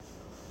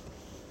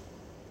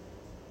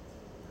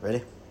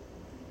Ready?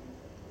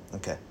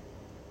 Okay.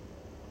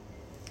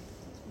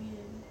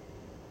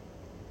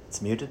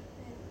 It's muted?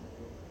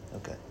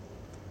 Okay.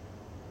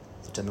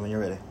 So tell me when you're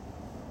ready.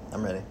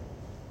 I'm ready.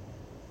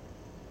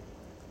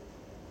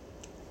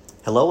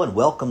 Hello and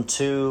welcome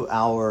to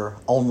our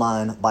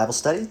online Bible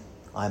study.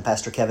 I'm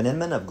Pastor Kevin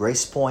Inman of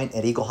Grace Point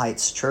at Eagle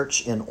Heights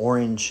Church in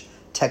Orange,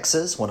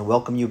 Texas. I want to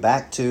welcome you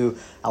back to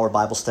our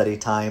Bible study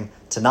time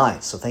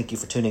tonight. So thank you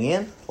for tuning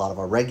in. A lot of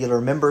our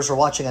regular members are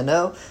watching, I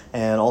know,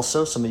 and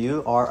also some of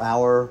you are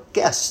our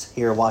guests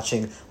here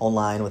watching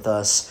online with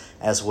us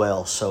as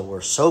well. So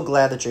we're so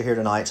glad that you're here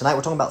tonight. Tonight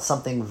we're talking about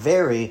something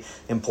very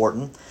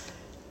important.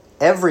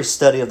 Every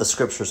study of the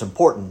Scripture is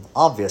important,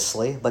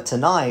 obviously, but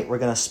tonight we're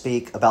going to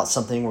speak about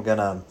something. We're going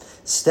to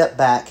step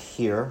back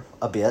here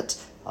a bit.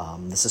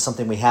 This is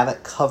something we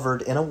haven't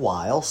covered in a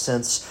while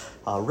since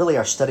really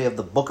our study of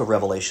the book of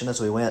Revelation,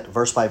 as we went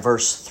verse by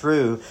verse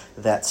through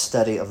that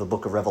study of the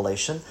book of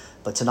Revelation.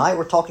 But tonight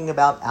we're talking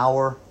about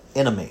our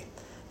enemy.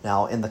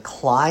 Now, in the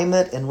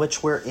climate in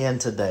which we're in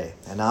today,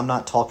 and I'm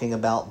not talking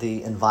about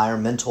the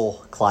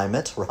environmental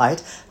climate,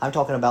 right? I'm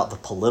talking about the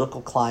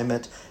political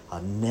climate.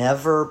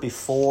 Never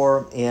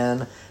before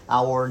in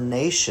our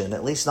nation,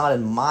 at least not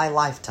in my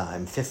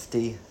lifetime,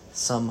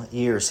 50-some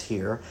years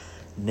here,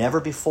 never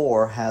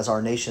before has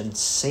our nation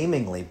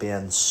seemingly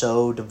been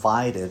so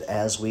divided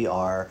as we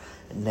are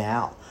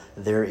now.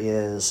 There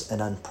is an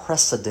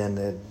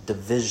unprecedented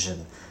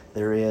division.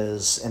 There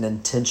is an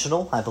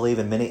intentional, I believe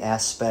in many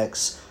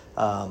aspects,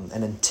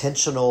 an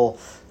intentional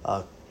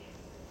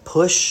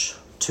push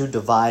to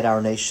divide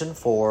our nation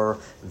for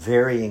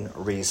varying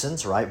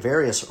reasons, right?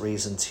 Various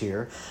reasons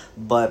here.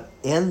 But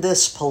in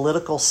this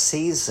political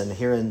season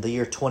here in the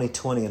year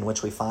 2020 in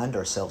which we find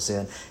ourselves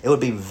in, it would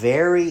be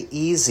very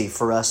easy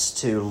for us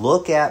to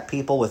look at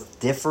people with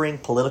differing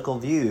political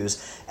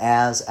views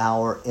as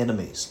our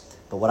enemies.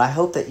 But what I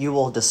hope that you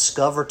will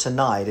discover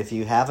tonight, if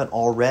you haven't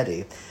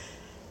already,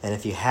 and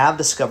if you have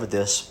discovered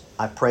this,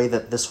 I pray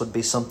that this would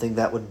be something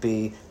that would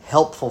be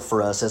helpful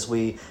for us as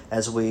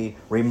we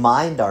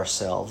remind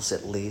ourselves,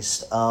 at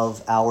least,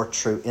 of our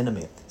true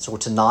enemy. So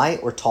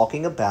tonight we're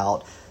talking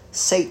about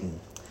Satan.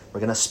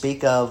 We're going to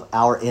speak of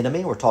our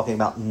enemy. We're talking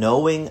about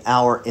knowing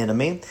our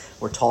enemy.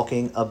 We're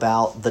talking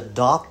about the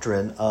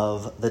doctrine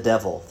of the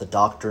devil, the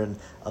doctrine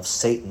of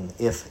Satan,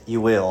 if you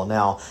will.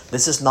 Now,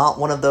 this is not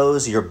one of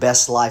those your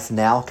best life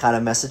now kind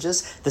of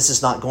messages. This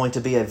is not going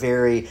to be a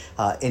very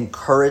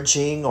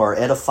encouraging or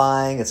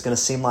edifying. It's going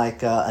to seem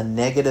like a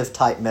negative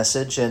type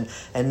message, and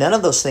none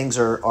of those things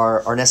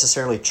are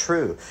necessarily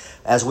true.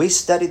 As we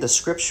study the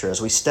Scripture,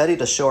 as we study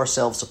to show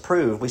ourselves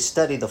approved, we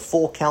study the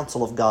full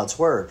counsel of God's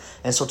Word.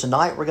 And so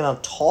tonight we're going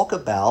to talk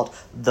about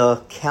the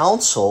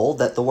counsel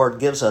that the Word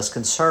gives us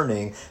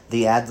concerning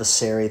the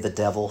adversary, the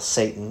devil,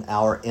 Satan,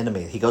 our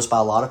enemy. He goes by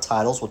a lot of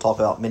titles. We'll talk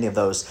about many of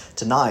those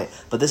tonight.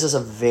 But this is a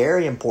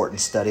very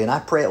important study, and I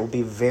pray it will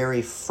be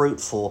very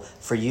fruitful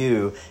for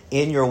you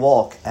in your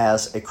walk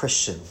as a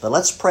Christian. But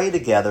let's pray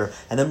together,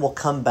 and then we'll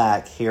come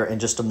back here in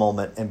just a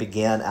moment and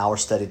begin our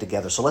study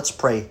together. So let's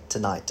pray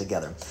tonight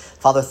together.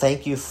 Father,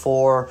 thank you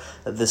for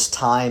this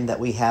time that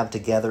we have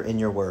together in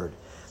your word.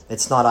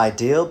 It's not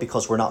ideal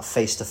because we're not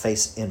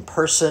face-to-face in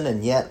person,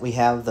 and yet we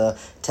have the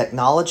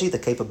technology, the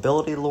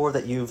capability, Lord,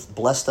 that you've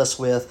blessed us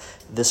with,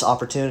 this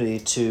opportunity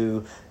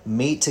to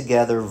meet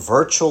together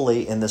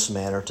virtually in this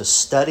manner, to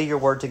study your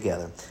word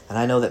together. And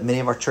I know that many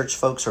of our church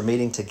folks are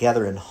meeting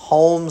together in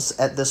homes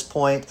at this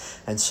point,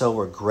 and so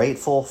we're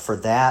grateful for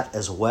that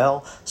as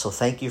well. So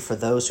thank you for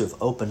those who have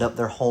opened up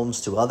their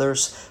homes to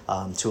others,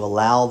 to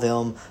allow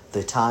them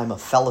the time of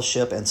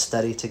fellowship and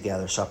study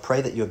together. So I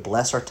pray that you would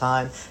bless our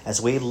time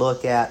as we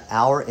look at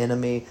our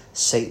enemy,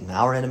 Satan,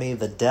 our enemy,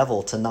 the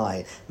devil,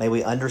 tonight. May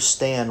we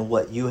understand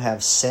what you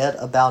have said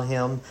about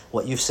him,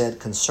 what you've said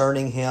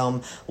concerning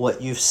him,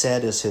 what you've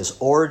said is his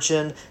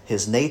origin,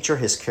 his nature,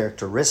 his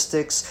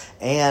characteristics,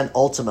 and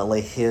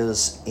ultimately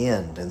his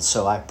end. And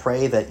so I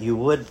pray that you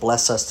would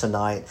bless us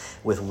tonight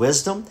with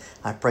wisdom.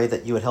 I pray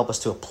that you would help us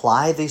to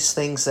apply these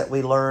things that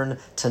we learn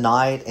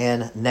tonight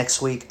and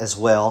next week as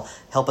well.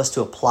 Help us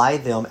to apply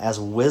them as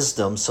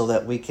wisdom so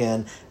that we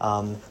can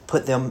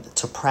put them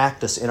to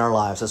practice in our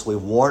lives as we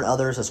warn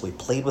others, as we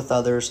plead with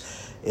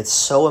others. It's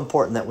so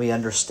important that we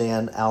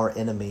understand our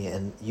enemy,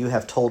 and you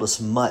have told us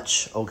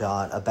much, oh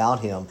God, about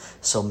him.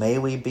 So may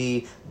we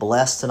be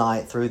blessed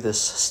tonight through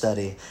this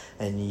study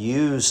and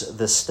use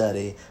this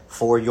study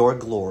for your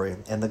glory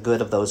and the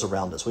good of those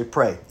around us. We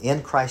pray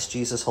in Christ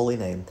Jesus' holy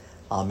name.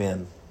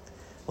 Amen.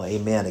 Well,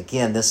 amen.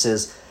 Again, this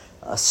is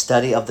a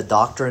study of the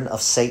doctrine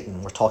of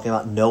Satan. We're talking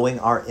about knowing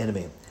our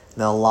enemy.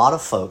 Now, a lot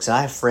of folks, and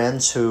I have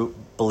friends who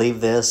believe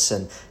this,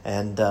 and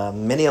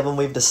many of them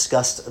we've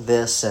discussed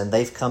this, and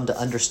they've come to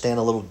understand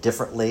a little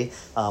differently,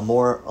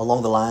 more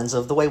along the lines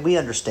of the way we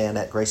understand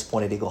at Grace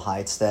Point at Eagle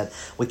Heights, that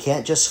we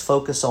can't just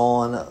focus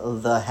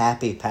on the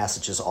happy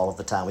passages all of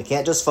the time. We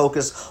can't just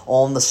focus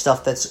on the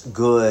stuff that's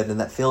good and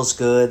that feels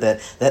good,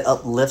 that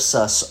uplifts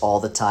us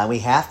all the time. We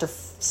have to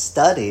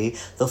study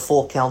the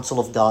full counsel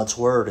of God's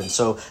Word. And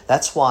so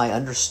that's why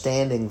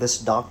understanding this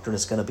doctrine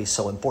is going to be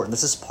so important.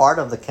 This is part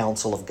of the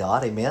counsel of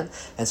God, amen?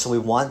 And so we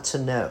want to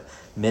know.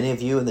 Many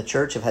of you in the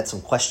church have had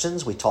some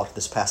questions. We talked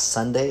this past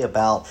Sunday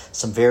about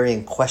some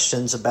varying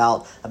questions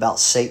about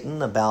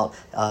Satan, about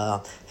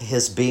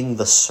his being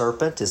the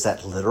serpent. Is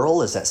that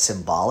literal? Is that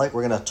symbolic?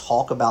 We're going to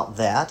talk about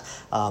that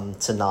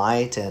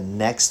tonight and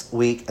next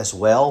week as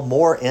well.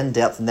 More in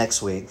depth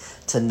next week.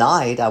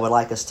 Tonight, I would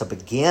like us to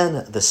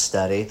begin the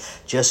study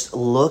just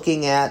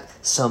looking at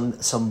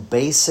some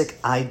basic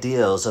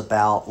ideas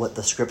about what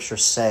the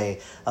Scriptures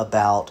say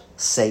about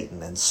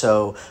Satan. And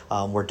so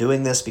we're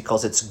doing this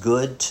because it's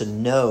good to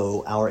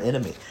know our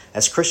enemy.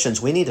 As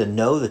Christians, we need to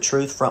know the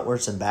truth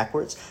frontwards and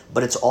backwards,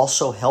 but it's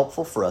also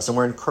helpful for us, and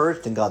we're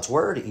encouraged in God's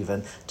Word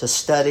even to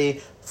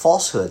study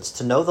falsehoods,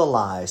 to know the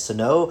lies, to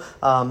know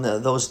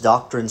those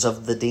doctrines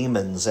of the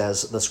demons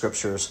as the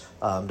Scriptures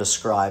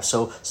describe,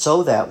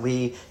 so that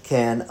we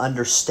can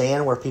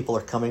understand where people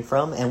are coming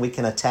from and we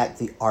can attack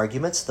the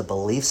arguments, the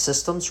belief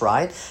systems,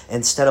 right?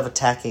 Instead of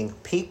attacking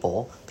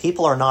people.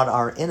 People are not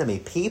our enemy.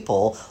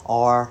 People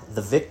are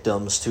the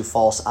victims to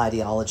false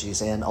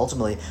ideologies and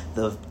ultimately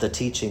the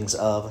teachings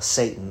of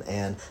Satan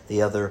and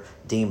the other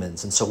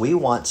demons. And so we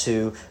want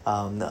to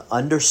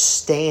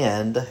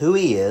understand who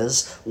he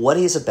is, what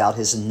he's about,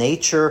 his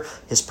nature,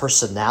 his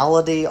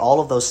personality, all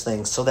of those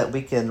things, so that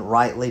we can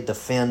rightly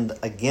defend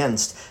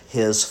against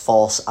his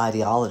false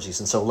ideologies.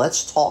 And so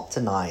let's talk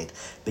tonight,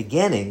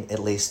 beginning at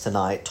least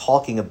tonight,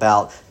 talking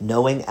about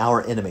knowing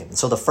our enemy. And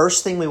so the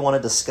first thing we want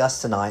to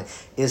discuss tonight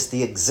is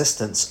the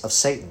existence of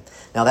Satan.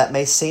 Now that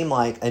may seem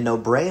like a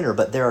no-brainer,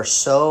 but there are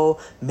so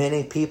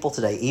many people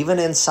today, even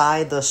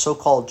inside the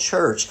so-called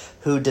church,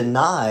 who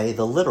deny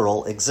the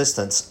literal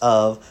existence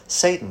of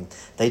Satan.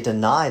 They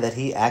deny that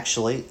he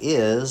actually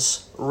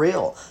is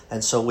real.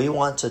 And so we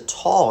want to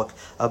talk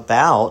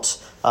about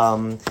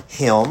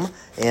him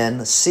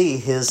and see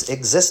his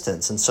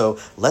existence. And so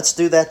let's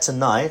do that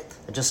tonight.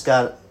 I just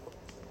got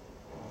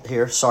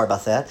here, sorry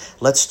about that.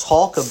 Let's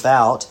talk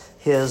about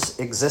his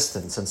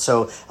existence. And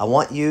so I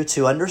want you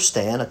to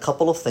understand a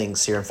couple of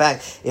things here. In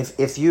fact,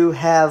 if you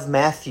have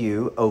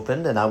Matthew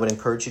opened, and I would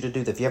encourage you to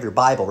do that, if you have your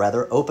Bible,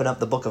 rather, open up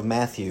the book of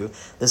Matthew.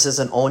 This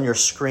isn't on your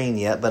screen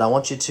yet, but I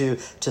want you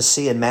to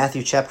see in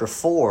Matthew chapter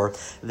 4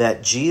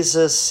 that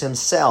Jesus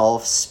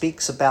himself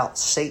speaks about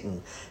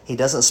Satan. He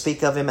doesn't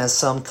speak of him as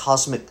some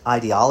cosmic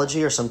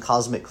ideology or some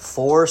cosmic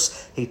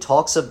force. He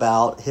talks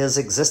about his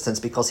existence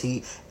because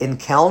he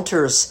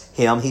encounters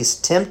him. He's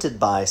tempted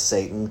by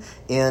Satan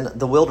in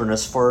the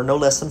wilderness for no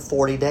less than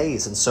 40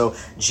 days. And so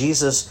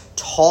Jesus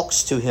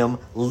talks to him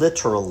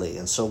literally.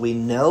 And so we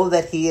know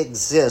that he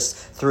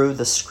exists through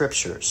the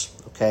Scriptures.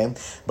 Okay,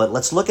 but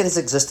let's look at his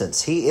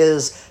existence. He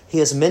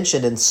is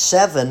mentioned in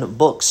 7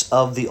 books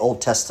of the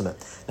Old Testament.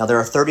 Now, there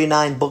are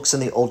 39 books in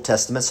the Old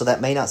Testament, so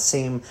that may not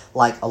seem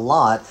like a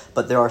lot,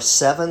 but there are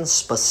 7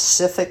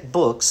 specific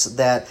books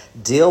that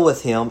deal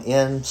with him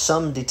in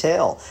some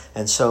detail.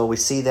 And so we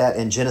see that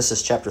in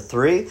Genesis chapter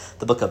 3,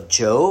 the book of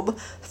Job,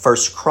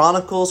 First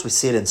Chronicles, we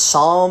see it in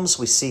Psalms,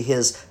 we see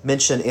his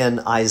mention in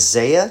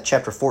Isaiah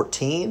chapter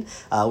 14.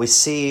 We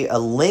see a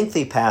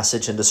lengthy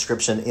passage and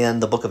description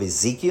in the book of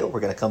Ezekiel. We're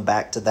going to come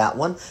back to that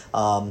one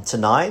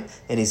tonight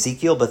in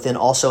Ezekiel, but then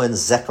also in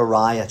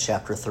Zechariah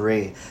chapter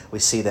 3. We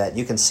see that.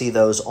 You can see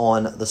those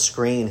on the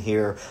screen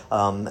here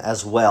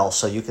as well.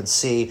 So you can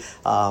see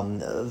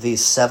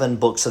these 7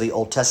 books of the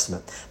Old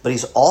Testament. But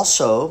he's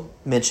also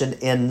mentioned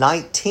in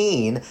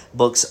 19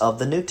 books of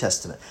the New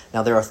Testament.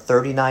 Now, there are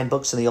 39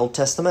 books in the Old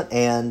Testament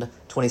and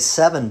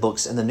 27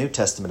 books in the New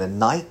Testament, and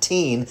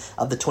 19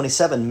 of the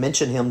 27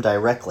 mention him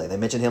directly. They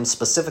mention him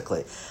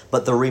specifically.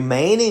 But the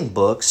remaining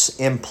books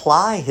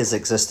imply his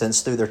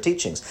existence through their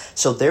teachings.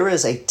 So there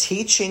is a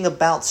teaching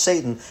about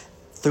Satan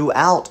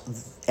throughout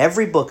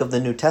every book of the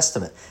New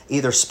Testament,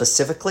 either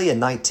specifically in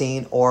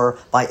 19 or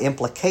by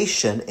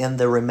implication in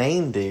the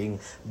remaining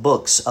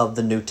books of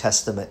the New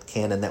Testament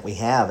canon that we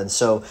have. And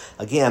so,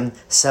 again,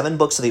 7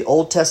 books of the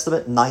Old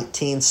Testament,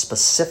 19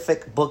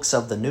 specific books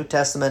of the New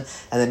Testament,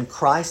 and then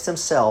Christ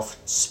himself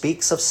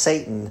speaks of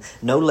Satan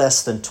no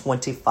less than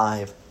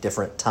 25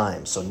 different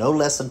times. So no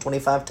less than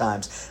 25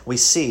 times we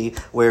see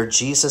where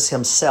Jesus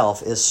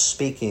himself is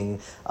speaking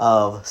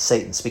of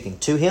Satan, speaking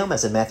to him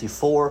as in Matthew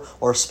 4,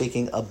 or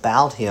speaking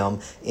about him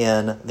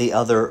in the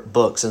other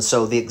books. And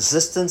so the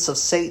existence of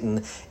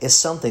Satan is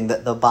something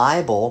that the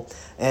Bible,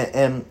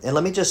 and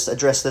let me just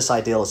address this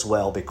idea as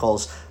well,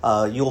 because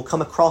you'll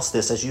come across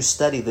this as you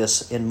study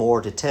this in more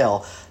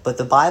detail, but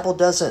the Bible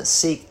doesn't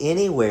seek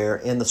anywhere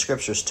in the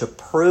Scriptures to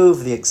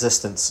prove the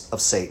existence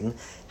of Satan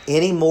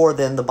any more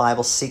than the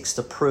Bible seeks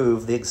to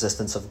prove the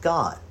existence of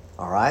God.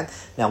 All right?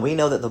 Now, we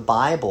know that the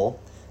Bible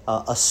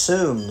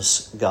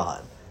assumes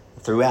God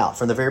throughout,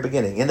 from the very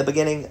beginning. In the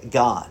beginning,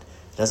 God.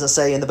 It doesn't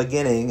say in the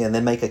beginning and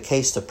then make a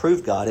case to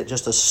prove God. It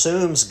just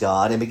assumes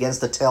God and begins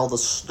to tell the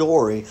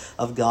story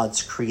of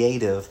God's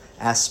creative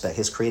aspect,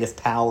 his creative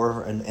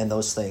power and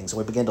those things. And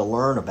we begin to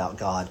learn about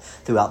God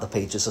throughout the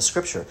pages of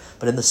Scripture.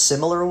 But in the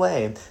similar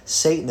way,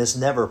 Satan is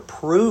never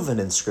proven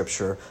in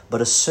Scripture,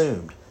 but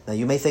assumed. Now,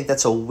 you may think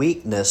that's a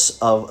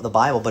weakness of the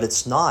Bible, but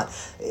it's not.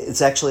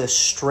 It's actually a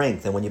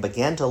strength. And when you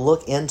begin to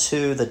look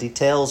into the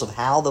details of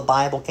how the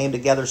Bible came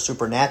together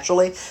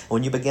supernaturally,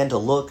 when you begin to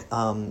look,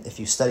 if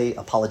you study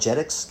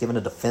apologetics, giving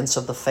a defense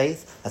of the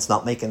faith, that's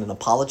not making an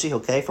apology,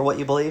 okay, for what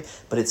you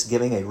believe, but it's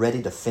giving a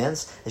ready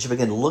defense. As you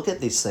begin to look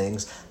at these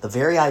things, the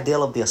very idea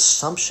of the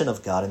assumption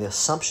of God and the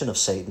assumption of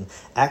Satan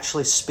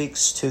actually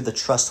speaks to the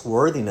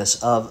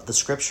trustworthiness of the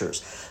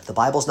Scriptures. The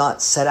Bible's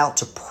not set out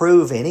to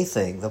prove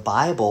anything. The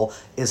Bible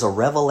is a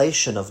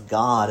revelation of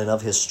God and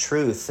of His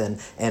truth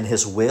and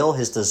His will,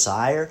 His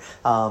desire.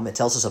 It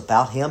tells us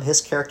about Him,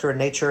 His character and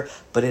nature,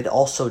 but it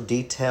also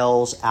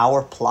details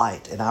our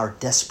plight and our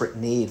desperate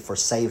need for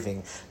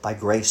saving by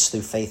grace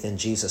through faith in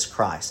Jesus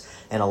Christ.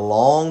 And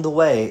along the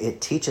way,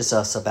 it teaches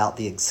us about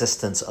the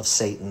existence of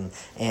Satan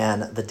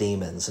and the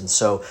demons. And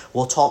so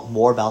we'll talk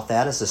more about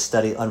that as the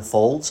study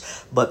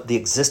unfolds. But the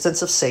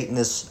existence of Satan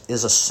is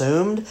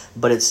assumed,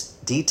 but it's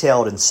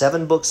detailed in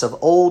 7 books of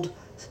Old,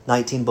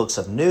 19 books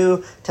of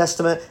New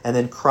Testament, and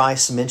then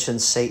Christ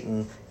mentions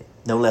Satan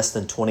no less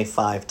than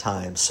 25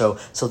 times. So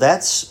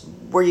that's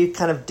where you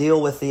kind of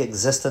deal with the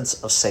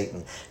existence of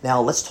Satan.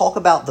 Now let's talk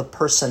about the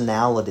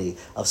personality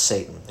of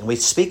Satan. And we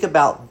speak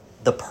about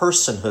the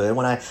personhood.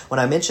 When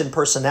I mention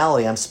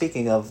personality, I'm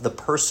speaking of the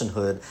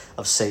personhood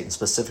of Satan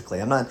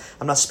specifically. I'm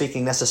not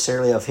speaking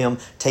necessarily of him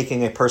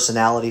taking a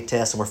personality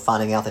test and we're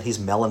finding out that he's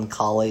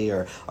melancholy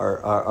or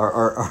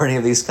any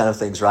of these kind of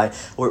things, right?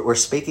 We're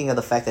speaking of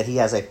the fact that he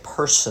has a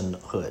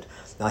personhood.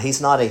 Now,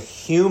 he's not a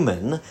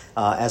human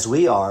as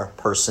we are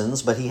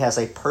persons, but he has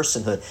a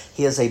personhood.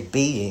 He is a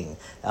being.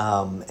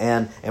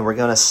 And we're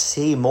going to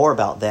see more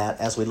about that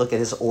as we look at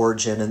his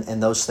origin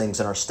and those things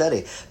in our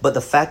study. But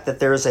the fact that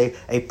there is a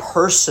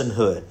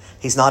personhood,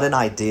 he's not an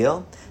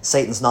idea.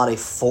 Satan's not a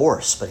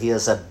force, but he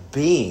is a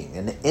being,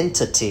 an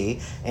entity.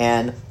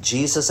 And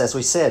Jesus, as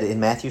we said in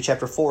Matthew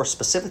chapter 4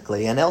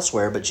 specifically and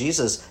elsewhere, but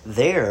Jesus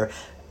there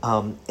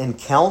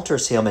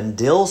encounters him and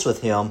deals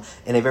with him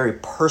in a very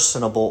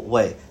personable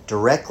way,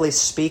 directly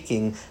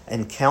speaking,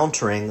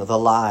 encountering the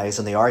lies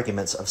and the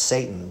arguments of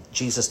Satan.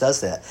 Jesus does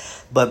that.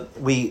 But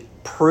we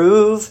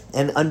prove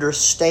and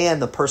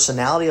understand the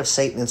personality of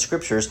Satan in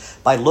Scriptures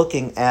by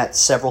looking at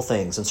several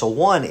things. And so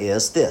one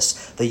is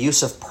this, the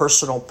use of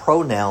personal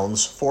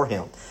pronouns for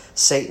him.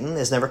 Satan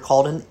is never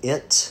called an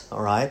it,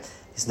 all right?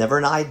 He's never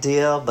an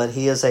idea, but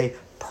he is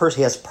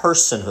he has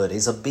personhood.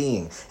 He's a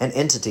being, an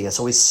entity. And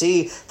so we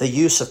see the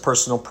use of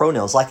personal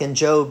pronouns, like in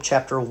Job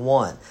chapter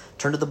 1.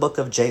 Turn to the book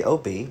of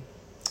Job.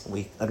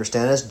 We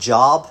understand it as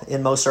Job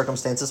in most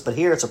circumstances, but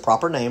here it's a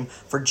proper name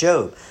for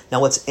Job.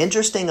 Now, what's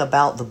interesting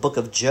about the book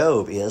of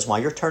Job is, while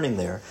you're turning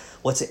there,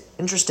 what's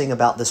interesting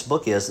about this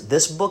book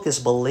is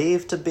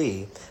believed to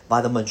be,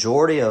 by the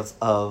majority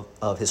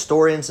of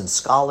historians and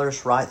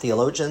scholars, right,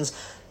 theologians,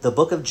 the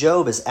book of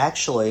Job is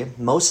actually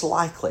most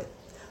likely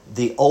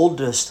the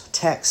oldest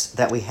text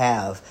that we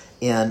have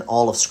in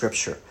all of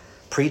Scripture,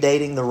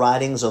 predating the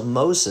writings of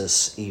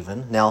Moses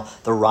even. Now,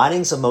 the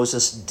writings of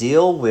Moses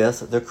deal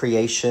with the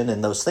creation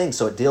and those things,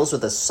 so it deals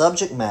with a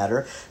subject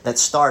matter that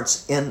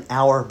starts in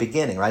our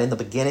beginning, right, in the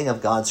beginning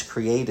of God's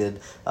creating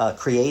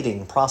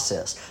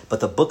process. But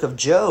the book of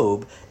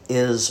Job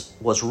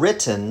was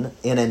written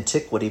in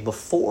antiquity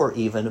before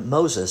even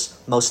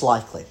Moses, most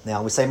likely.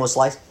 Now, we say most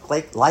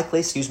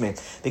likely,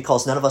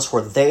 because none of us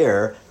were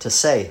there to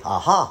say,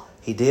 aha,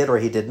 he did or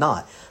he did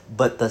not.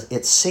 But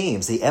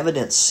the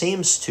evidence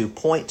seems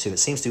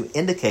to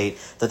indicate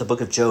that the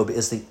book of Job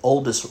is the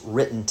oldest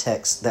written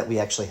text that we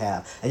actually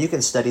have. And you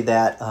can study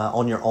that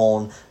on your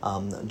own,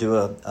 do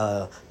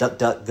a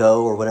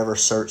DuckDuckGo or whatever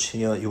search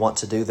you want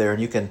to do there,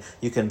 and you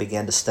can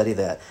begin to study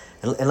that.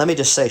 And let me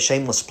just say,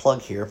 shameless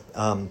plug here,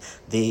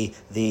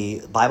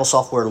 the Bible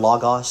software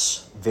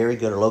Logos, very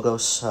good, or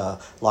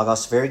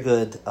Logos, very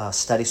good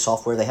study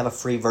software. They have a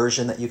free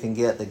version that you can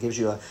get that gives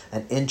you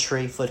an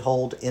entry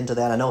foothold into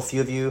that. I know a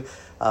few of you,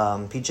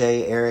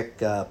 PJ,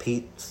 Eric,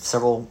 Pete,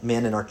 several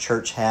men in our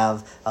church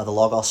have the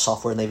Logos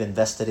software, and they've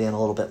invested in a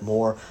little bit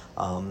more.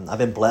 I've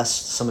been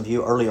blessed, some of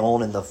you, early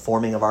on in the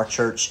forming of our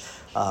church,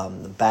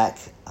 back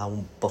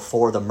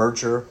before the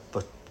merger,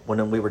 but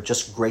when we were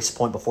just Grace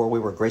Point, before we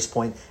were Grace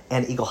Point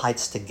and Eagle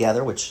Heights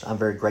together, which I'm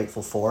very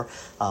grateful for.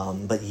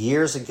 But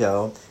years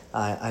ago,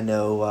 I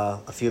know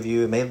a few of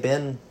you, it may have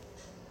been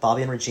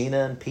Bobby and Regina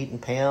and Pete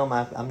and Pam.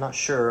 I'm not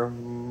sure.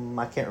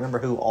 I can't remember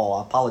who all.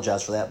 I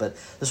apologize for that. But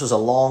this was a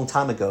long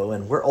time ago,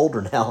 and we're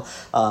older now,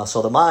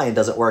 so the mind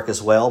doesn't work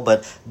as well.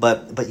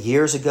 But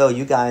years ago,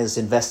 you guys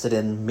invested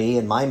in me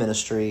and my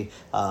ministry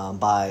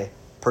by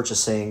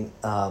purchasing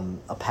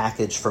a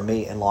package for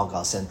me in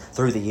Logos. And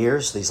through the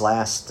years, these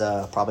last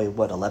probably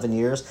 11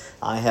 years,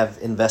 I have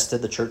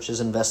invested, the church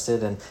has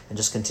invested, and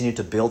just continued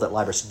to build that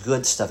library. It's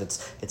good stuff.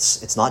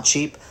 It's not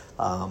cheap.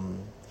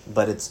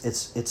 but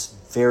it's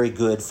very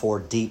good for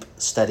deep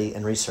study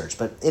and research.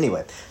 But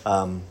anyway,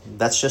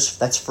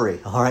 that's free.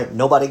 All right,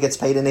 nobody gets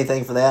paid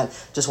anything for that.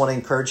 Just want to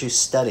encourage you,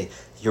 study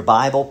your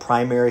Bible,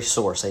 primary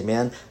source.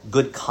 Amen.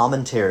 Good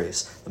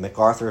commentaries, the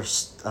MacArthur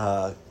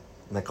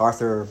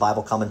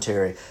Bible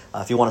Commentary.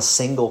 If you want a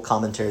single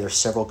commentary, there's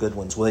several good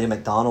ones. William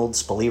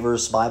MacDonald's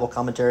Believer's Bible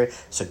Commentary.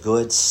 It's a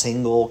good,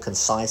 single,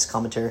 concise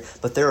commentary.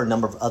 But there are a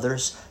number of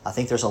others. I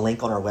think there's a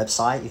link on our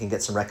website. You can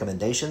get some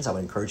recommendations. I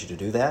would encourage you to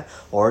do that.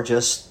 Or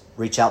just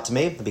reach out to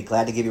me. I'd be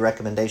glad to give you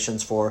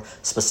recommendations for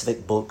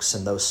specific books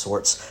and those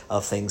sorts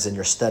of things in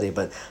your study.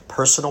 But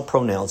personal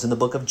pronouns in the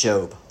book of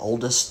Job,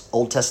 oldest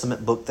Old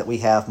Testament book that we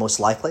have most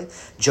likely.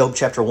 Job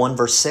chapter 1,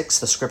 verse 6,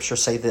 the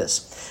scriptures say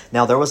this.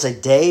 Now there was a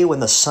day when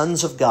the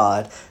sons of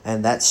God,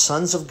 and that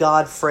sons of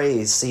God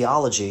phrase,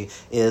 theology,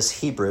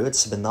 is Hebrew.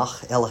 It's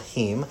Benach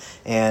Elohim,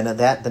 and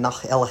that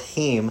Benach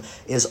Elohim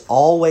is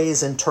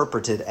always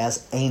interpreted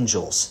as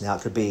angels. Now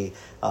it could be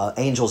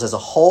angels as a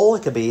whole.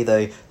 It could be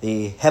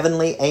the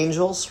heavenly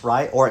angels,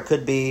 right? Or it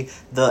could be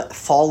the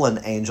fallen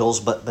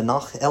angels, but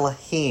Benach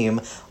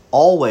Elohim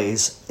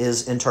always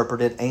is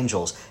interpreted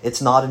angels.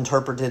 It's not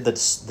interpreted that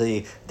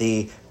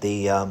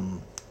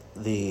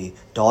the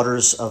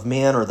daughters of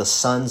men or the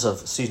sons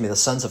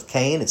of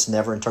Cain. It's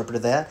never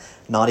interpreted that.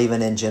 Not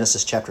even in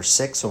Genesis chapter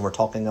 6 when we're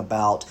talking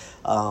about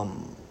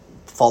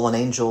fallen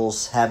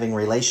angels having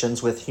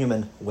relations with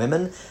human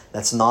women.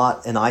 That's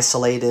not an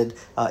isolated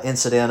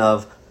incident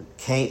of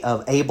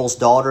Abel's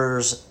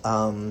daughters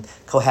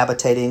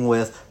cohabitating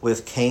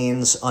with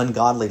Cain's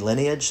ungodly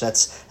lineage.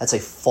 That's a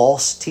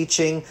false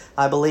teaching,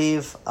 I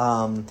believe.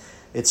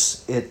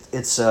 It's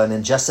an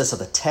injustice of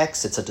the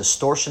text. It's a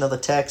distortion of the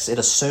text. It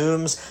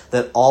assumes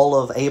that all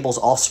of Abel's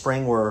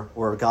offspring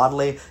were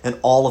godly and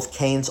all of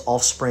Cain's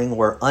offspring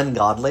were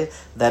ungodly.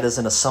 That is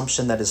an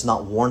assumption that is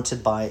not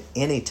warranted by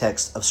any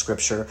text of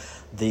Scripture.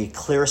 The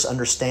clearest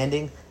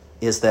understanding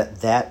is that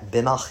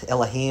Benach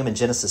Elohim in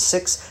Genesis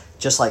 6,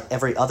 just like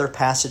every other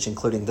passage,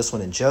 including this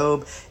one in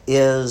Job,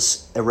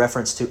 is a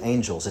reference to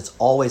angels. It's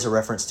always a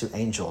reference to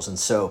angels. And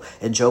so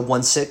in Job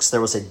 1:6,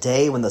 there was a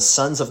day when the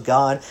sons of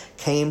God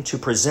came to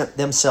present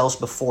themselves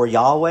before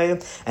Yahweh,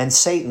 and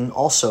Satan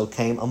also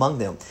came among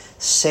them.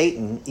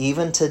 Satan,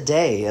 even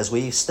today, as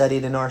we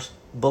studied in our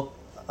book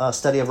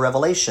study of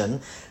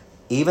Revelation,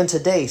 even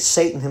today,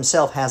 Satan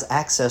himself has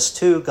access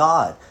to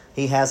God.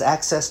 He has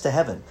access to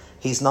heaven.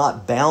 He's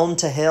not bound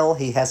to hell.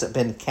 He hasn't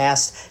been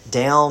cast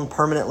down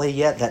permanently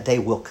yet. That day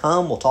will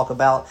come. We'll talk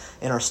about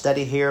in our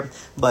study here.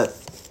 But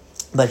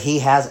he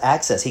has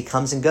access. He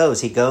comes and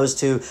goes. He goes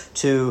to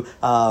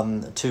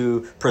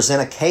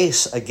present a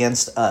case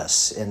against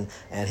us, and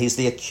he's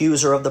the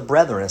accuser of the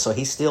brethren. And so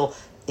he's still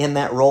in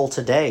that role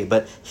today.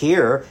 But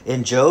here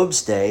in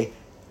Job's day,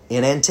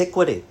 in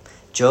antiquity,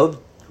 Job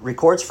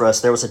records for us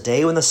there was a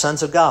day when the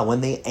sons of God,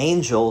 when the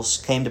angels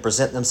came to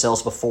present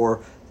themselves before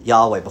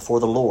Yahweh,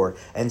 before the Lord,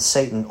 and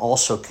Satan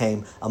also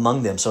came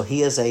among them. So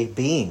he is a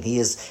being. He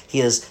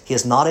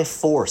is not a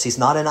force. He's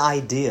not an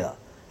idea.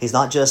 He's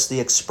not just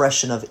the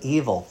expression of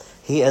evil.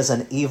 He is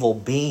an evil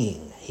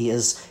being. He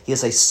is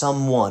a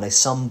someone, a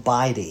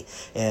somebody,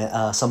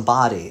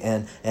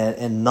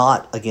 and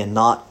not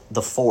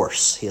the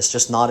force. He is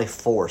just not a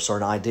force or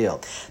an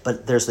ideal.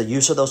 But there's the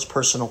use of those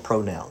personal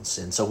pronouns,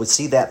 and so we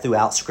see that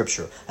throughout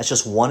Scripture. That's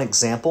just one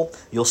example.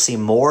 You'll see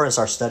more as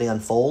our study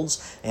unfolds,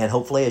 and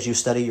hopefully, as you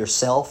study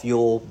yourself,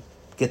 you'll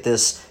get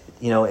this,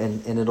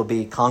 and it'll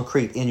be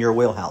concrete in your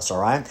wheelhouse. All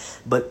right.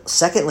 But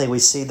secondly, we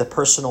see the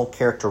personal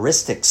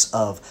characteristics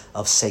of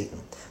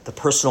Satan. The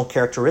personal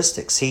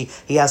characteristics. He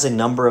has a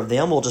number of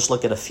them. We'll just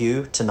look at a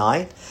few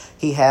tonight.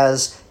 He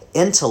has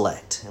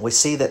intellect. And we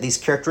see that these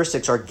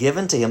characteristics are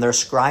given to him. They're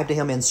ascribed to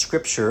him in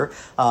Scripture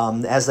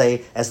as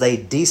they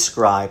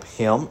describe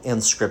him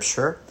in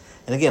Scripture.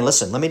 And again,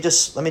 listen, let me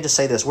just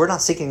say this. We're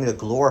not seeking to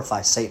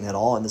glorify Satan at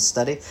all in this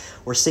study.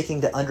 We're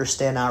seeking to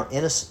understand our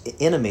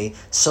enemy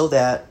so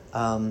that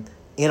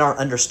in our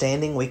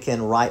understanding, we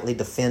can rightly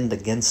defend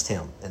against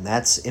him. And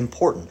that's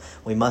important.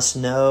 We must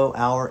know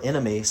our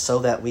enemy so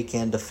that we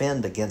can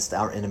defend against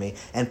our enemy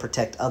and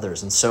protect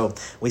others. And so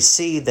we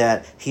see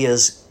that he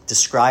is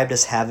described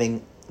as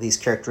having these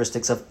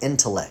characteristics of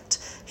intellect.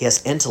 He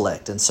has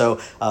intellect. And so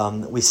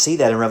we see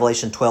that in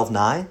Revelation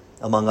 12:9,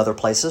 among other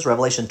places.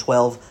 Revelation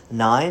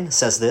 12:9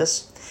 says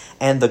this,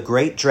 "And the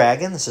great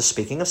dragon," this is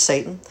speaking of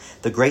Satan,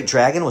 "the great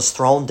dragon was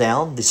thrown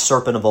down, the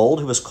serpent of old,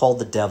 who is called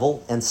the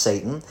devil and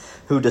Satan,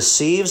 who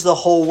deceives the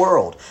whole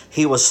world.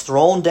 He was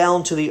thrown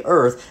down to the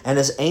earth, and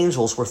his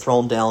angels were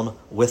thrown down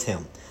with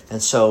him."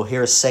 And so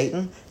here is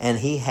Satan, and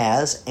he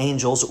has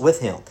angels with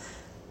him.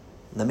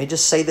 Let me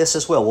just say this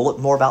as well. We'll look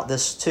more about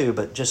this too,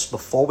 but just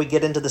before we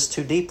get into this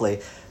too deeply,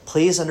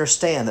 please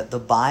understand that the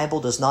Bible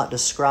does not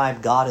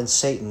describe God and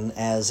Satan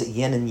as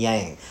yin and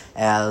yang,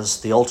 as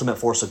the ultimate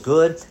force of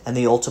good and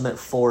the ultimate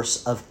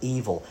force of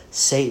evil.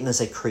 Satan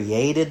is a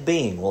created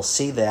being. We'll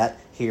see that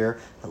here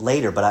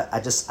later, but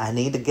I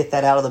need to get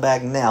that out of the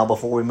bag now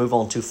before we move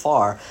on too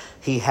far.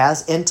 He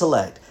has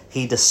intellect.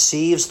 He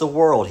deceives the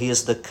world. He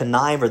is the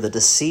conniver, the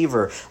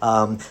deceiver,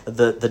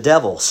 the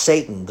devil,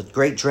 Satan, the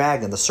great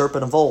dragon, the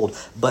serpent of old.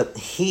 But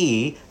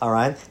he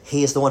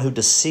is the one who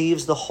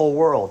deceives the whole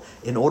world.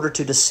 In order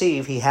to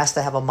deceive, he has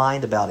to have a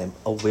mind about him.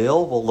 A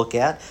will, we'll look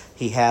at.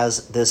 He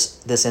has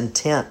this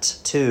intent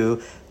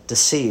to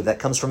deceive. That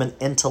comes from an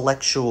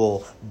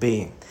intellectual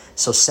being.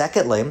 So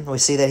secondly, we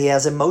see that he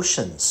has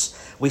emotions.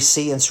 We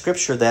see in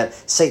Scripture that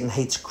Satan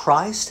hates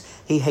Christ.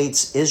 He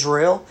hates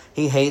Israel.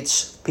 He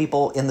hates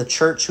people in the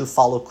church who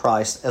follow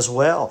Christ as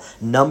well.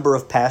 Number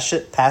of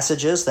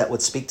passages that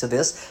would speak to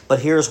this.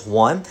 But here's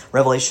one.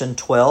 Revelation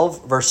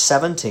 12, verse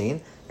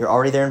 17. You're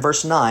already there in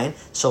verse 9.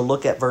 So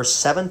look at verse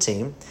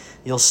 17.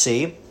 You'll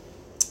see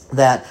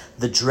that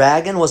the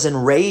dragon was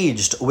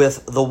enraged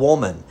with the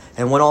woman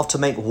and went off to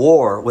make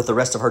war with the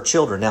rest of her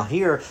children. Now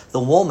here, the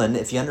woman,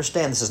 if you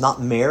understand, this is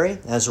not Mary,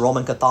 as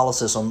Roman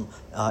Catholicism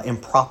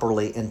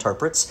improperly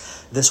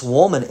interprets. This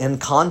woman, in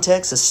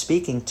context, is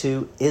speaking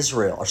to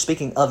Israel, or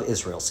speaking of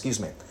Israel,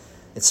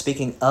 It's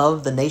speaking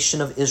of the nation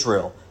of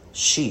Israel,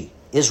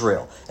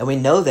 Israel. And we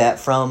know that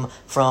from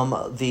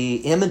the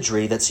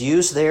imagery that's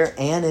used there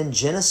and in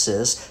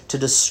Genesis to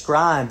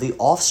describe the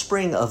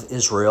offspring of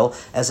Israel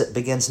as it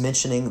begins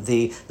mentioning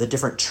the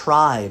different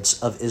tribes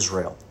of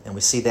Israel. And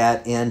we see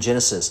that in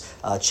Genesis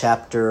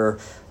chapter,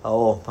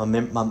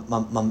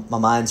 my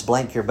mind's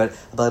blank here, but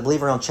I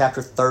believe around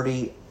chapter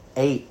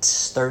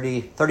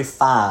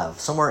 35,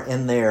 somewhere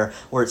in there,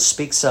 where it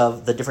speaks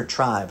of the different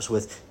tribes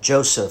with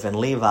Joseph and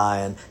Levi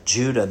and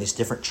Judah, and these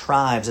different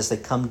tribes as they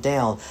come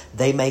down.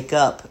 They make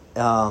up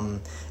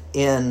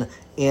in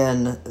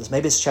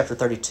maybe it's chapter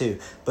 32,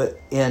 but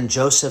in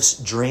Joseph's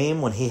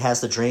dream, when he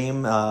has the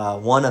dream,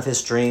 one of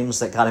his dreams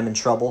that got him in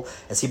trouble,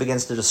 as he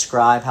begins to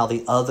describe how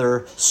the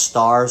other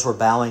stars were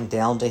bowing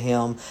down to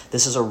him,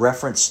 this is a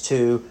reference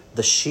to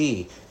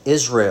the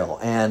Israel,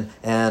 and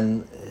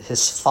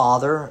his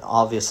father,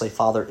 obviously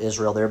Father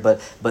Israel there,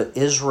 but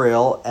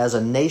Israel as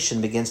a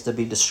nation begins to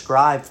be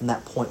described from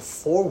that point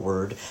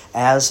forward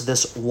as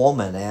this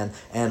woman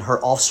and her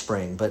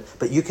offspring.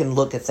 But you can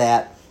look at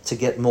that to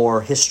get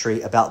more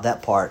history about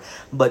that part.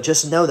 But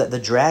just know that the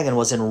dragon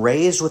was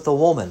enraged with the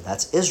woman,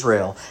 that's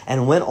Israel,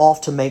 and went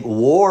off to make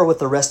war with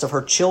the rest of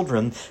her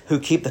children who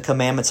keep the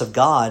commandments of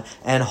God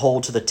and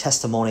hold to the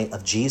testimony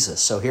of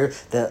Jesus. So here,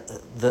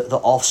 the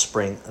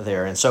offspring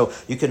there. And so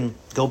you can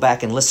go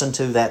back and listen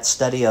to that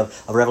study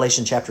of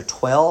Revelation chapter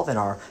 12 in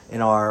our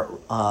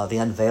the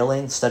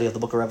unveiling study of the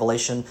book of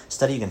Revelation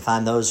study. You can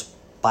find those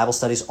Bible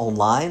studies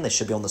online. They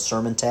should be on the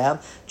sermon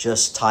tab.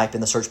 Just type in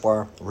the search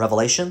bar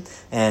Revelation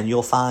and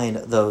you'll find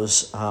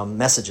those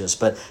messages.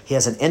 But he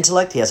has an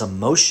intellect, he has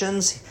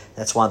emotions.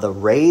 That's why the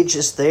rage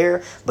is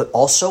there. But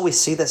also we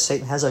see that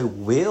Satan has a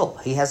will.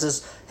 He has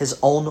his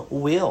own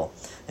will.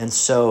 And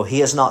so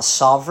he is not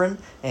sovereign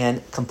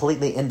and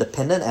completely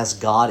independent as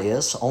God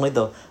is. Only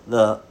the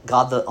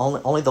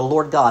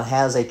Lord God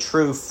has a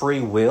true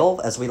free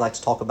will, as we like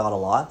to talk about a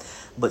lot.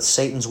 But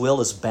Satan's will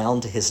is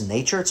bound to his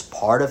nature. It's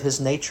part of his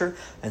nature.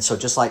 And so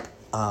just like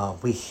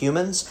we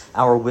humans,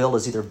 our will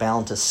is either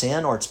bound to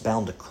sin or it's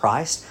bound to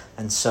Christ.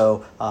 And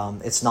so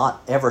it's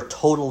not ever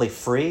totally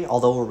free,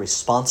 although we're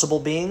responsible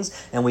beings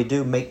and we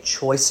do make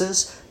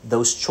choices.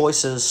 Those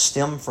choices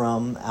stem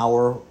from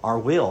our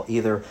will,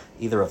 either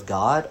of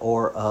God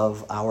or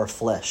of our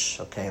flesh.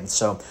 Okay, and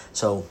so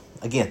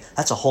again,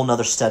 that's a whole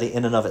nother study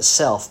in and of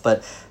itself.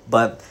 But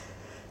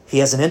he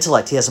has an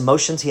intellect, he has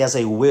emotions, he has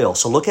a will.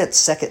 So look at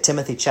 2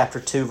 Timothy chapter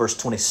 2, verse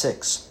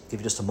 26. I'll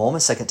give you just a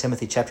moment. 2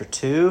 Timothy chapter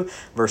 2,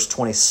 verse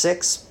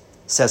 26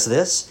 says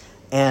this,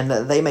 and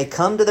they may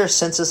come to their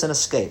senses and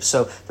escape.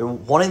 So they're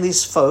wanting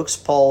these folks,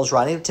 Paul's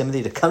writing to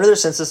Timothy, to come to their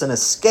senses and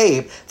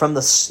escape from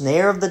the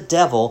snare of the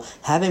devil,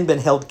 having been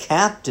held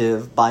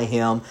captive by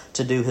him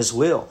to do his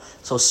will.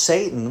 So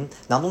Satan,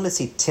 not only does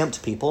he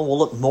tempt people, and we'll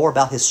look more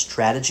about his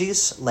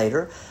strategies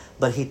later,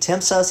 but he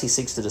tempts us, he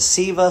seeks to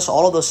deceive us,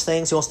 all of those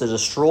things he wants to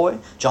destroy.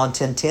 John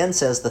 10:10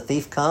 says the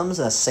thief comes,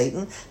 that's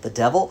Satan, the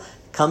devil,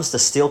 comes to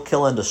steal,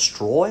 kill, and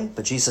destroy.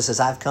 But Jesus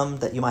says, I've come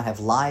that you might have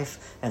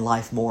life and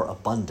life more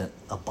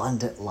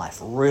abundant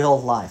life,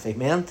 real life,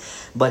 amen?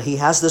 But he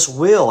has this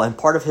will, and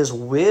part of his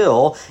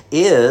will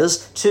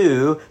is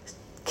to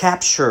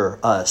capture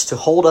us, to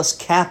hold us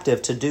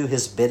captive, to do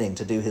his bidding,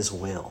 to do his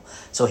will.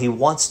 So he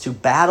wants to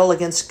battle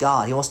against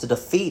God. He wants to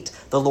defeat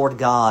the Lord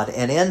God.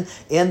 And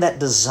in that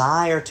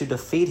desire to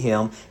defeat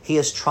him, he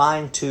is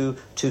trying to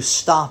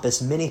stop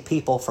as many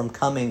people from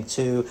coming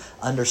to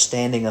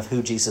understanding of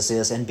who Jesus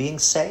is and being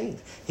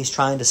saved. He's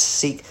trying to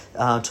seek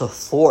to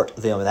thwart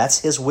them. That's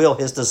his will,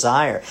 his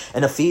desire.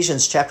 In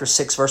Ephesians chapter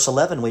 6, verse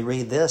 11, we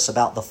read this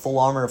about the full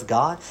armor of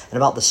God and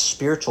about the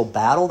spiritual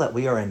battle that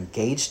we are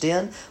engaged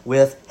in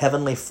with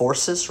heavenly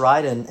forces,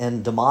 right,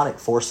 and demonic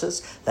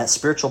forces. That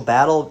spiritual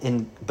battle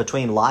in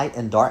between light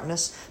and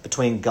darkness,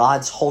 between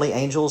God's holy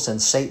angels and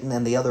Satan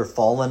and the other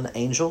fallen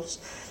angels.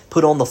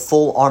 Put on the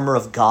full armor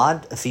of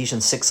God,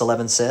 Ephesians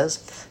 6:11 says,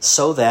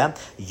 so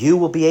that you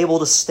will be able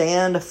to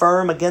stand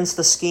firm against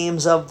the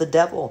schemes of the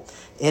devil.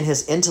 in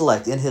his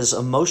intellect, in his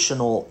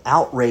emotional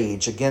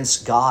outrage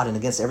against God and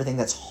against everything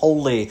that's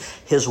holy,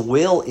 his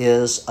will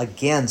is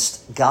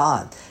against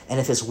God. And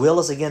if his will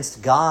is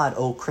against God,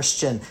 oh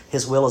Christian,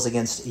 his will is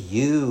against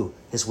you.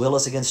 His will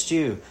is against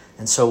you.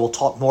 And so we'll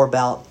talk more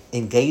about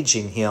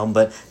engaging him,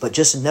 but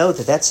just know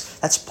that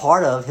that's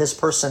part of his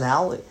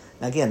personality.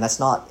 Now again, that's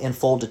not in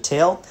full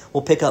detail.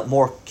 We'll pick up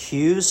more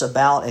cues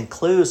about and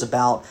clues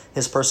about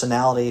his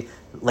personality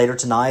later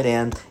tonight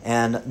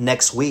and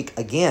next week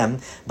again.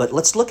 But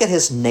let's look at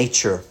his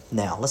nature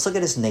now. Let's look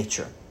at his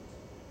nature.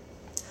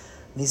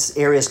 These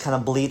areas kind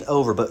of bleed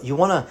over, but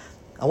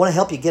I want to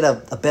help you get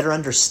a better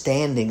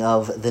understanding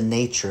of the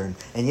nature.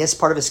 And yes,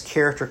 part of his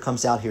character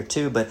comes out here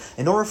too, but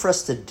in order for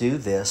us to do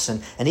this,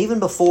 and even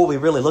before we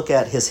really look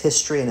at his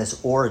history and his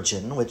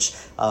origin, which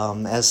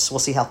as we'll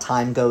see how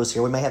time goes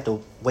here, we may have to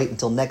wait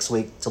until next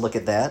week to look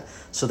at that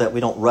so that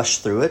we don't rush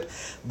through it.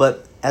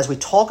 But as we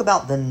talk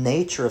about the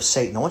nature of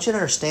Satan, I want you to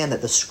understand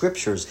that the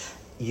scriptures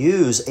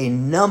use a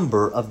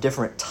number of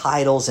different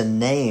titles and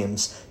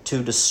names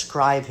to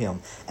describe him.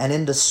 And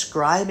in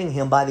describing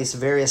him by these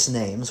various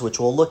names, which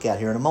we'll look at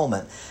here in a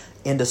moment,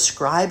 in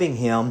describing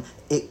him,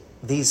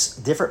 these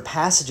different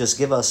passages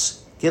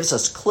gives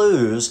us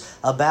clues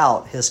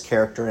about his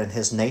character and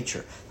his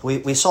nature.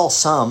 We saw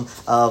some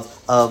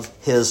of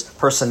his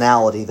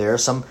personality there,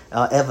 some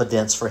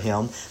evidence for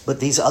him, but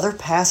these other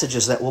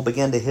passages that we'll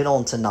begin to hit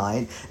on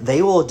tonight,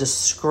 they will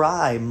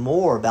describe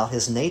more about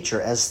his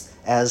nature as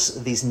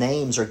these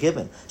names are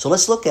given. So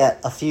let's look at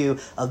a few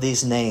of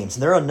these names.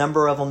 And there are a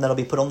number of them that'll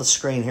be put on the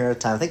screen here at a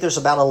time. I think there's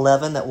about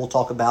 11 that we'll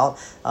talk about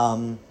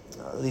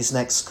these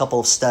next couple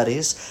of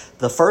studies.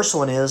 The first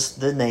one is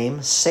the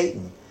name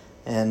Satan.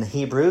 In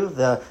Hebrew,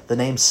 the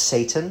name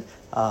Satan,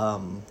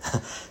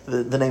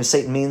 the name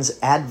Satan means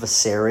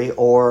adversary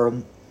or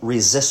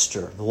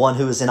resistor, the one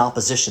who is in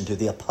opposition to,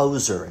 the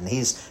opposer, and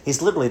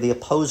he's literally the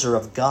opposer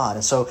of God.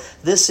 And so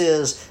this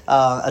is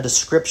a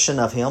description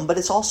of him, but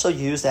it's also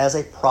used as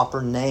a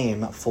proper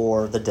name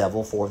for the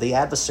devil, for the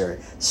adversary,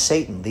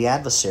 Satan, the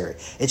adversary.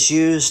 It's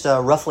used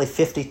roughly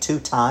 52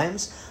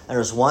 times.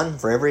 There's one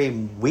for every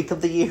week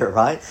of the year,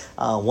 right?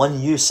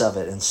 One use of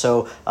it. And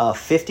so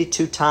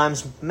 52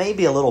 times,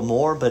 maybe a little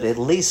more, but at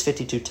least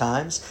 52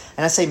 times.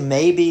 And I say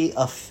maybe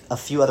a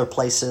few other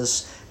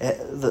places.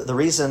 The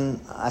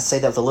reason I say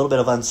that with a little bit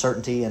of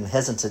uncertainty and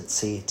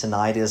hesitancy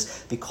tonight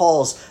is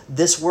because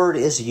this word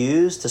is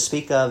used to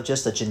speak of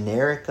just a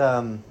generic,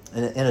 in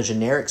a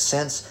generic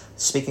sense,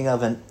 speaking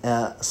of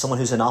someone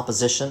who's in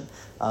opposition.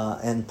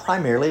 And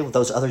primarily,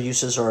 those other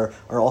uses are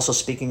also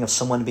speaking of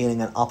someone being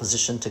in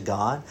opposition to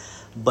God.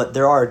 But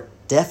there are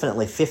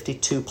definitely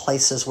 52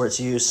 places where it's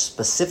used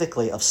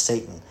specifically of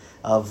Satan,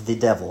 of the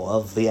devil,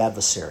 of the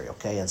adversary.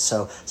 Okay, and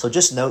so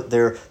just note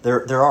there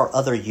are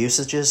other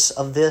usages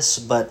of this,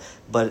 but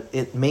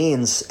it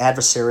means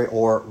adversary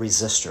or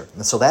resistor.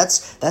 And so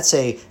that's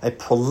a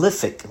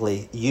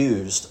prolifically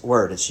used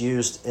word. It's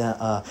used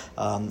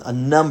a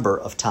number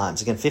of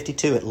times. Again,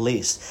 52 at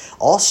least.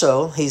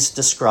 Also, he's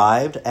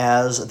described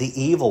as the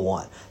evil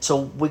one.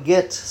 So we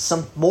get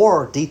some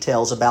more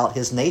details about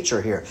his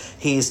nature here.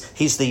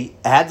 He's the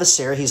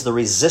adversary. He's the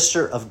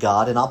resistor of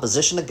God, in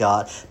opposition to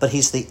God, but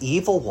he's the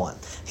evil one.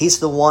 He's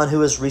the one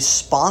who is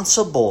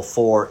responsible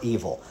for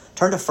evil.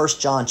 Turn to 1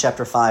 John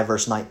chapter 5,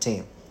 verse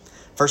 19.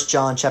 1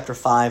 John chapter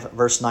 5,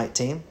 verse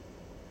 19.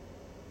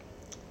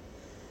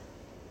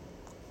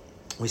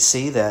 We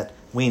see that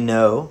we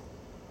know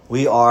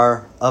we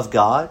are of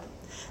God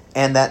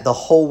and that the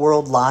whole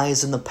world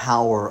lies in the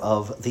power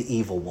of the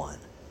evil one.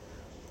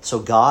 So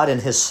God in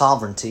his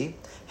sovereignty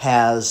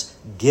has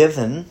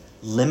given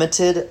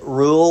limited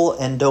rule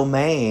and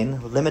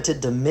domain,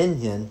 limited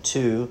dominion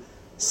to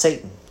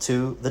Satan,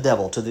 to the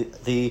devil, to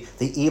the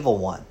evil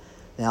one.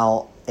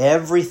 Now,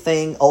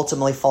 everything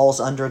ultimately falls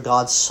under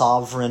God's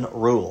sovereign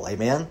rule.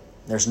 Amen?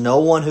 There's no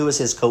one who is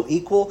his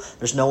co-equal.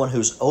 There's no one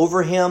who's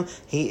over him.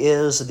 He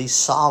is the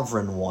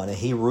sovereign one, and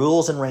he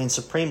rules and reigns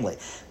supremely.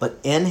 But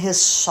in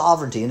his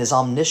sovereignty, in his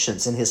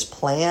omniscience, in his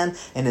plan,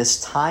 in his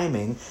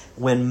timing,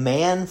 when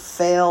man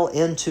fell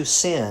into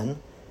sin,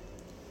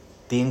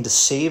 being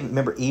deceived,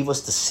 remember Eve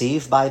was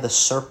deceived by the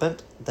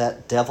serpent,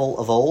 that devil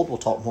of old we'll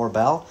talk more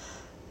about.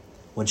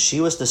 When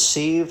she was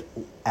deceived,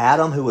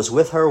 Adam, who was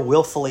with her,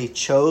 willfully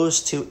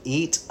chose to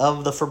eat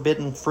of the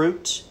forbidden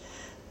fruit.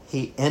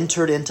 He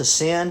entered into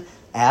sin.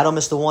 Adam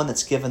is the one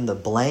that's given the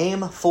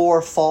blame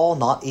for fall,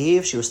 not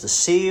Eve. She was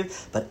deceived,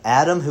 but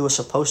Adam, who was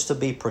supposed to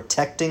be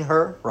protecting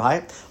her,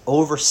 right,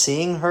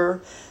 overseeing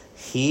her,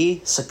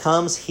 he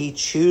succumbs. He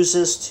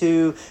chooses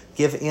to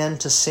give in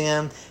to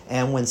sin.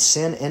 And when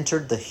sin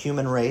entered the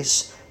human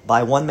race,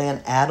 by one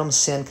man, Adam's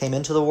sin came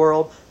into the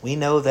world. We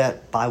know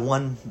that by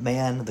one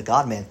man, the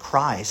God-man,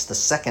 Christ, the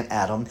second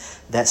Adam,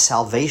 that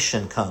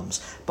salvation comes.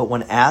 But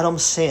when Adam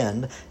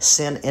sinned,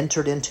 sin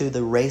entered into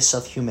the race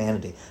of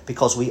humanity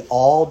because we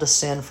all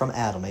descend from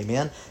Adam.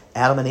 Amen?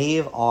 Adam and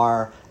Eve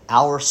are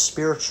our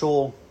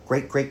spiritual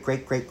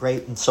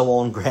great, and so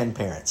on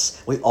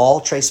grandparents. We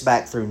all trace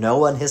back through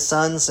Noah and his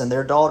sons and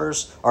their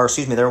daughters,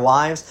 their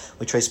wives.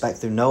 We trace back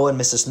through Noah and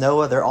Mrs.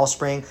 Noah, their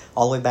offspring,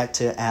 all the way back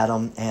to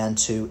Adam and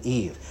to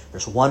Eve.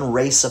 There's one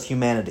race of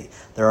humanity.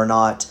 There are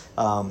not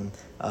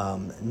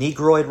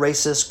Negroid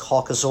races,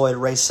 Caucasoid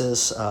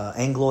races,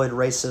 Angloid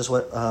races,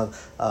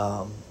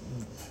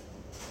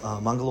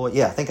 Mongoloid.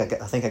 Yeah, I think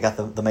I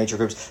got the major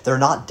groups. They're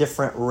not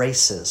different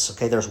races.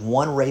 Okay, there's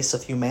one race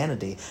of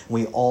humanity.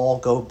 We all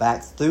go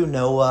back through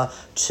Noah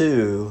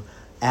to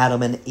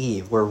Adam and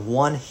Eve. We're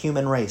one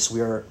human race.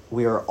 We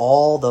are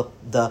all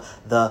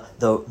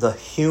the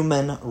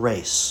human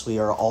race. We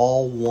are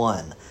all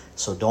one.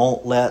 So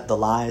don't let the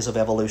lies of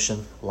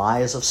evolution,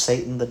 lies of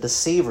Satan, the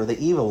deceiver, the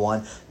evil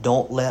one,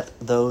 don't let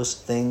those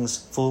things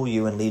fool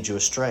you and lead you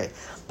astray.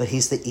 But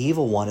he's the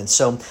evil one, and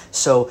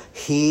so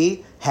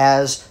he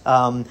has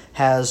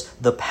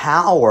the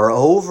power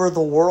over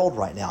the world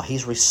right now.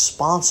 He's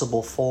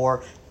responsible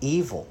for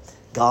evil.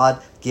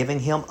 God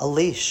giving him a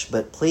leash.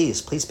 But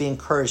please be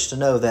encouraged to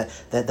know that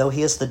though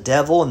he is the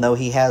devil and though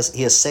he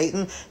is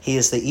Satan, he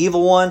is the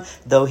evil one.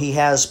 Though he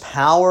has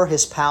power,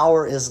 his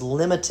power is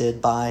limited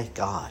by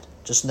God.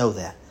 Just know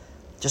that.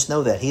 Just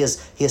know that he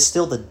is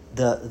still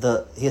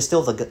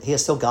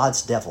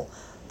God's devil.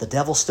 The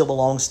devil still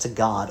belongs to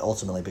God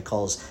ultimately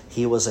because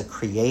he was a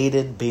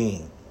created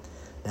being.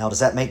 Now, does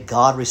that make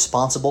God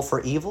responsible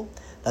for evil?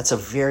 That's a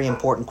very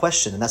important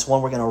question, and that's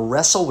one we're going to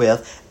wrestle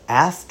with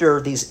after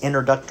these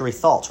introductory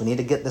thoughts. We need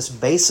to get this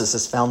basis,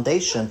 this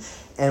foundation,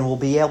 and we'll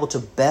be able to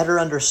better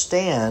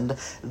understand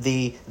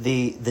the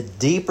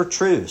deeper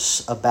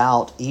truths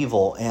about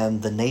evil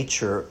and the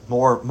nature,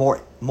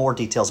 more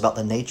details about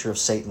the nature of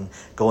Satan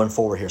going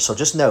forward here. So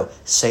just know,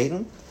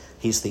 Satan,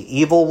 he's the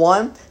evil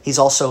one. He's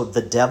also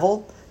the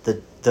devil.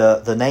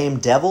 The name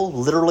devil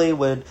literally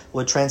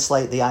would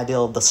translate the idea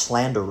of the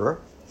slanderer.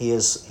 He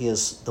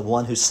is the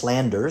one who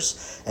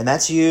slanders, and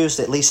that's used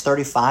at least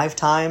 35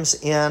 times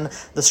in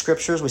the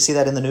Scriptures. We see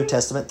that in the New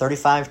Testament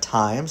 35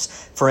 times.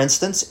 For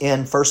instance,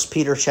 in 1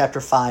 Peter chapter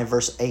 5,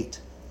 verse 8.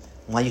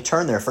 While you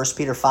turn there, 1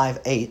 Peter 5,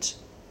 8,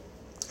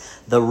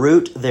 the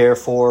root there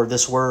for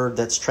this word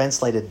that's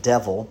translated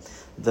devil,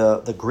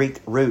 the Greek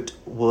root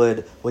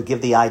would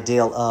give the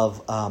idea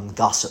of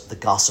gossip, the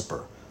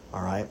gossiper.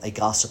 All right, a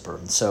gossiper.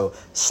 And so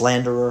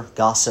slanderer,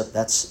 gossip,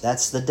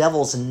 that's the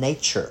devil's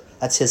nature.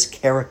 That's his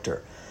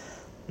character.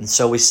 And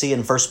so we see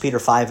in 1 Peter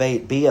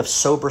 5:8, be of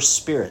sober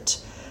spirit.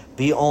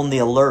 Be on the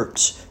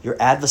alert. Your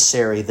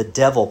adversary, the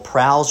devil,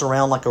 prowls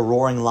around like a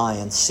roaring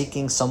lion,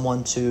 seeking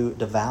someone to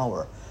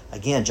devour.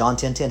 Again, John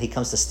 10:10, he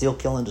comes to steal,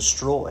 kill, and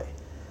destroy.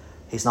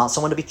 He's not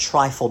someone to be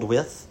trifled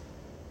with,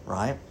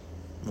 right?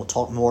 We'll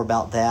talk more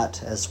about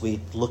that as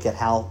we look at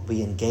how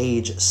we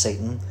engage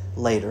Satan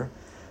later.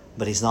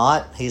 But he's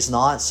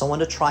not someone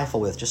to trifle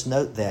with. Just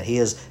note that. He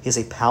is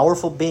a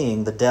powerful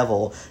being, the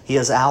devil. He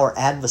is our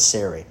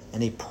adversary,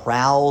 and he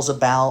prowls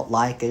about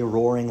like a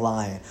roaring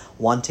lion,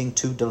 wanting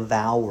to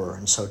devour.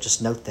 And so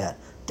just note that,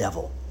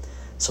 devil.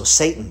 So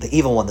Satan, the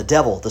evil one, the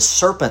devil, the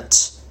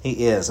serpent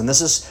he is. And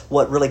this is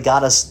what really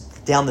got us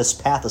down this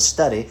path of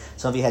study.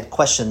 Some of you had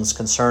questions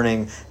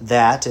concerning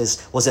that.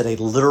 Was it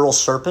a literal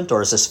serpent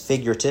or is this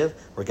figurative?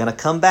 We're going to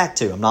come back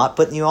to. I'm not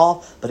putting you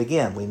off, but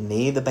again, we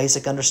need the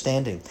basic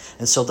understanding.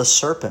 And so the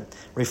serpent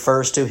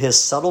refers to his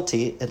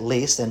subtlety, at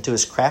least, and to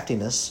his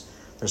craftiness.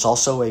 There's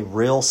also a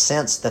real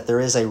sense that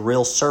there is a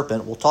real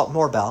serpent we'll talk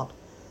more about.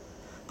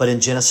 But in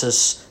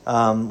Genesis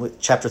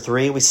chapter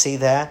 3, we see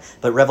that.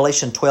 But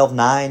Revelation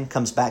 12:9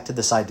 comes back to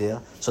this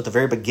idea. So at the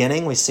very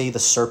beginning, we see the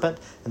serpent.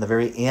 In the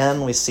very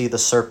end, we see the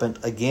serpent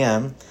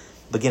again.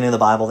 Beginning of the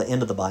Bible, the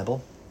end of the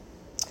Bible.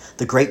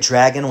 The great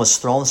dragon was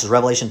thrown. This is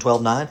Revelation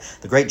 12:9.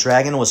 The great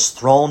dragon was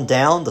thrown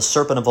down, the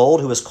serpent of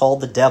old, who is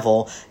called the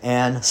devil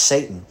and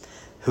Satan,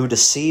 who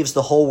deceives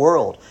the whole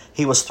world.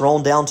 He was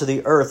thrown down to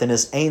the earth, and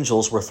his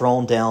angels were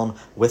thrown down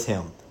with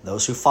him.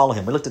 Those who follow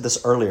him. We looked at this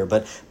earlier,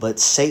 but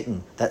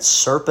Satan, that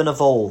serpent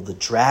of old, the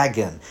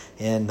dragon,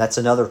 and that's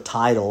another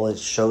title. It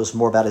shows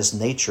more about his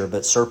nature,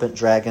 but serpent,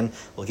 dragon,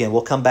 well, again,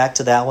 we'll come back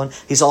to that one.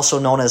 He's also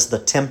known as the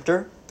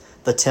tempter,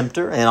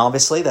 and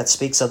obviously that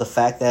speaks of the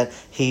fact that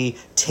he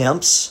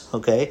tempts,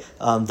 he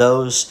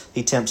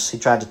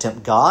tried to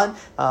tempt God.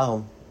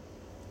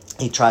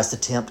 He tries to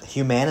tempt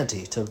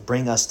humanity to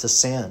bring us to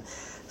sin.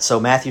 So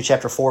Matthew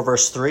chapter 4,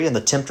 verse 3, and the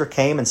tempter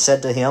came and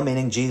said to him,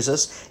 meaning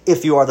Jesus,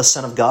 if you are the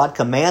Son of God,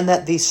 command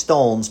that these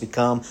stones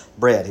become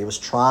bread. He was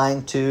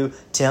trying to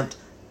tempt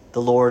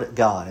the Lord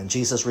God. And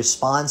Jesus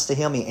responds to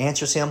him. He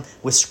answers him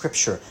with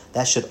Scripture.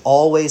 That should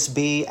always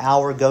be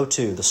our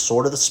go-to, the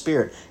sword of the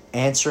Spirit,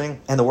 answering,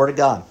 and the Word of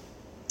God,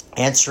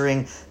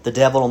 answering the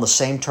devil on the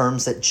same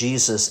terms that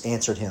Jesus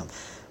answered him.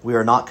 We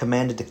are not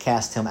commanded to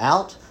cast him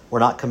out. We're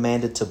not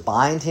commanded to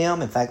bind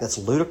him. In fact, that's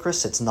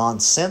ludicrous. It's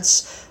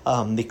nonsense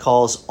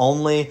because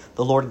only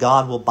the Lord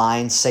God will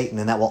bind Satan,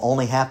 and that will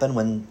only happen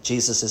when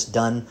Jesus is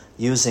done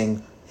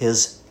using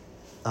his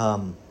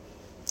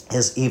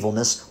his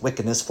evilness,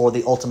 wickedness, for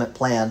the ultimate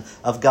plan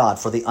of God,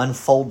 for the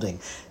unfolding.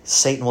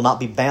 Satan will not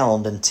be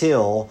bound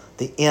until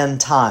the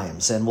end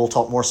times, and we'll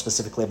talk more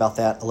specifically about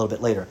that a little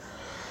bit later.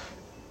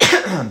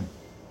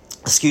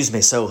 Excuse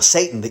me. So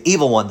Satan, the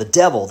evil one, the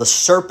devil, the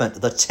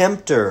serpent, the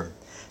tempter,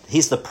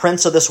 he's the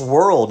prince of this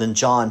world in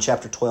John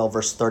chapter 12,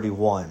 verse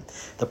 31.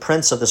 The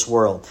prince of this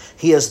world.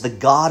 He is the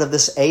God of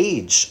this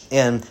age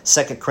in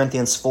 2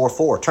 Corinthians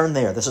 4:4. Turn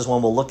there. This is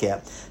one we'll look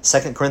at.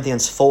 2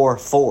 Corinthians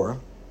 4:4.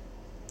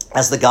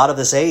 As the God of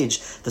this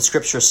age, the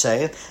scriptures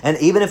say, and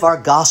even if our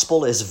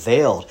gospel is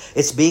veiled,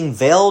 it's being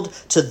veiled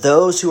to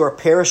those who are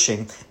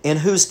perishing, in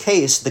whose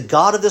case the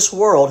God of this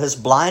world has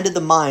blinded the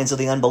minds of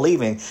the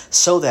unbelieving,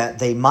 so that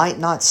they might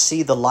not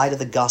see the light of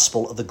the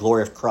gospel of the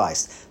glory of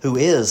Christ, who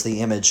is the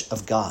image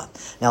of God.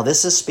 Now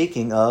this is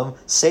speaking of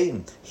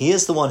Satan. He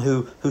is the one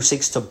who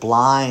seeks to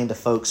blind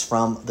folks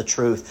from the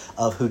truth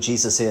of who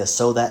Jesus is,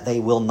 so that they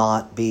will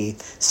not be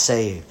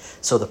saved.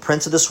 So the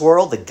prince of this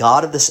world, the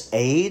God of this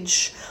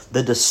age,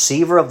 the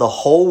deceiver of the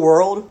whole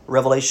world,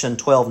 Revelation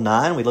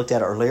 12:9, we looked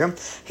at it earlier.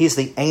 He's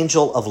the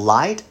angel of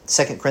light,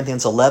 2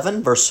 Corinthians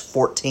 11, verse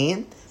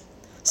 14.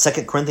 2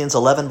 Corinthians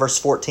 11, verse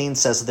 14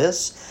 says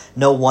this,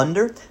 no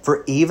wonder,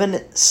 for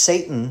even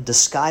Satan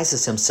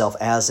disguises himself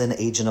as an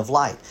agent of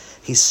light.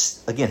 He's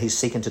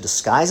seeking to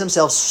disguise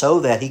himself so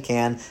that he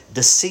can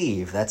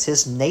deceive. That's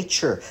his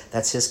nature.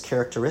 That's his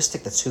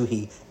characteristic. That's who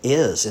he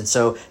is. And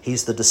so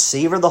he's the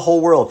deceiver of the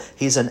whole world.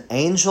 He's an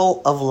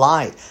angel of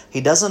light.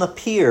 He doesn't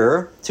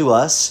appear to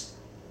us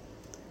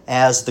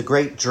as the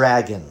great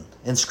dragon.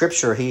 In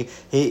Scripture,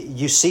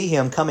 you see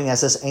him coming as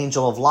this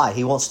angel of light.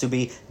 He wants to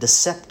be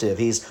deceptive.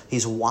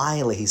 He's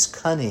wily. He's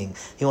cunning.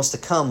 He wants to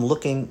come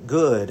looking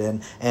good,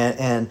 and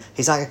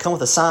he's not going to come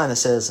with a sign that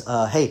says,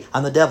 "Hey,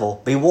 I'm the devil.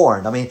 Be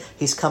warned." I mean,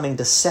 he's coming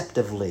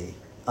deceptively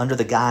under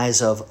the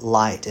guise of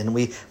light, and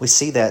we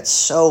see that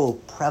so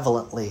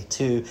prevalently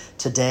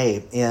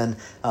today in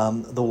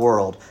the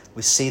world.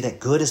 We see that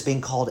good is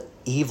being called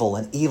evil,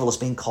 and evil is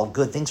being called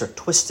good. Things are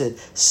twisted.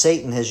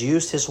 Satan has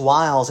used his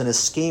wiles and his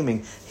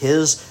scheming,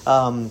 his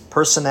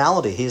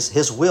personality,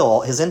 his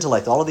will, his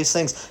intellect, all of these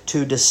things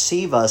to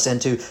deceive us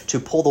and to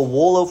pull the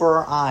wool over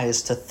our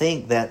eyes to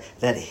think that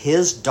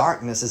his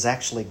darkness is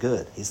actually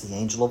good. He's the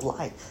angel of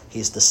light.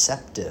 He's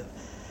deceptive.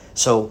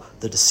 So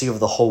the deceiver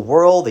of the whole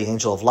world, the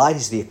angel of light,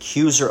 he's the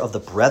accuser of the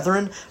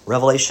brethren.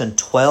 Revelation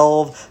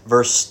 12,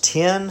 verse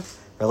 10.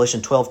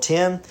 Revelation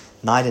 12:10.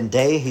 Night and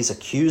day, he's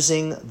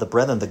accusing the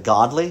brethren, the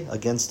godly,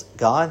 against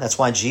God. That's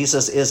why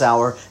Jesus is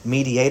our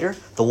mediator,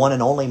 the one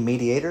and only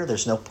mediator.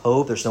 There's no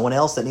pope, there's no one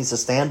else that needs to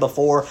stand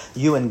before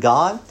you and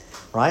God,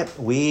 right?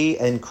 We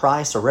in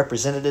Christ are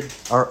represented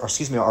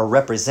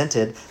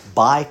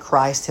by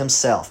Christ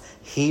himself.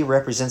 He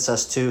represents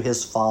us to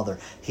his Father.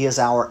 He is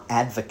our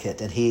advocate,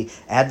 and he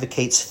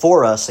advocates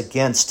for us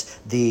against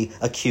the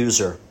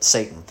accuser,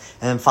 Satan.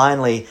 And then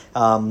finally,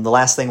 the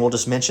last thing we'll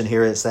just mention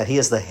here is that he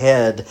is the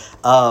head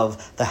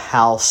of the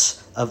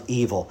house of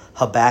evil.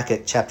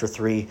 Habakkuk chapter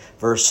 3,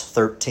 verse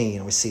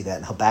 13. We see that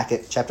in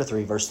Habakkuk chapter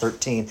 3, verse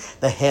 13,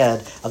 the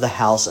head of the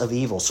house of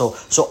evil. So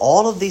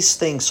all of these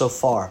things so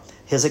far,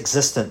 his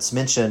existence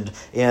mentioned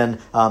in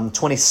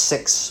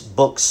 26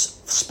 books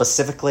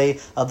specifically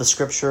of the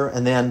Scripture,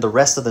 and then the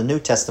rest of the New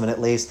Testament, at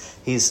least,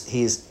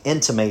 he's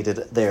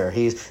intimated there.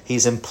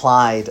 He's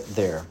implied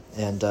there,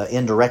 and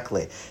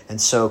indirectly. And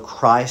so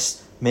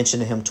Christ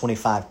mentioned him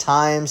 25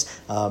 times,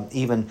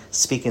 even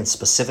speaking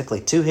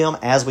specifically to him.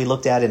 As we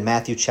looked at in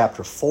Matthew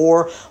chapter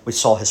 4, we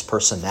saw his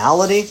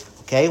personality.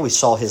 Okay, we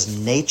saw his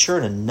nature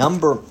in a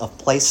number of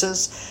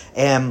places,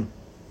 and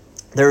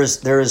there is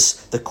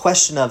the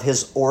question of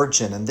his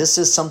origin, and this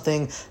is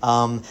something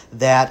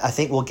that I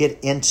think we'll get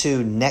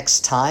into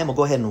next time. We'll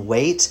go ahead and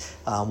wait.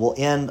 We'll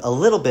end a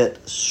little bit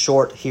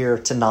short here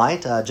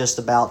tonight, just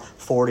about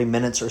 40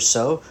 minutes or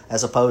so,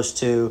 as opposed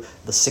to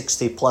the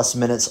 60 plus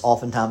minutes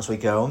oftentimes we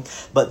go.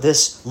 But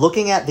this,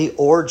 looking at the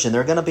origin, there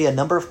are going to be a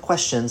number of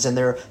questions, and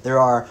there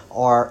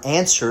are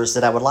answers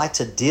that I would like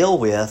to deal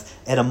with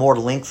at a more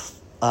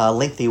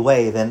lengthy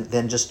way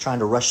than just trying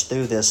to rush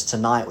through this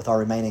tonight with our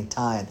remaining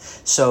time.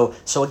 So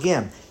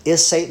again,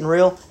 is Satan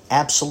real?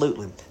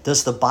 Absolutely.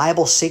 Does the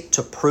Bible seek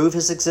to prove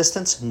his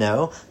existence?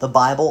 No. The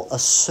Bible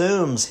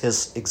assumes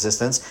his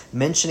existence,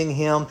 mentioning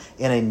him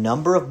in a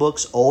number of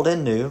books, Old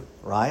and New,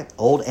 right?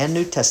 Old and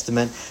New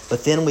Testament.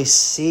 But then we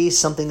see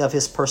something of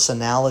his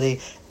personality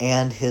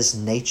and his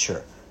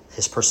nature.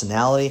 His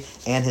personality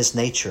and his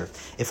nature.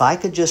 If I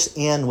could just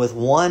end with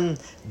one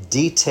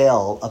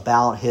detail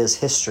about his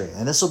history,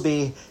 and this will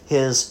be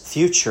his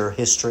future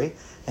history,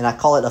 and I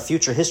call it a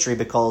future history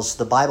because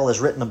the Bible has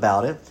written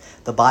about it.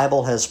 The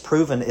Bible has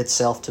proven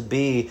itself to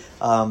be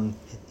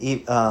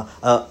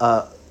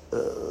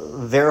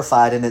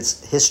verified in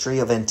its history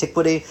of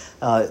antiquity,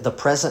 the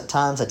present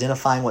times,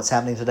 identifying what's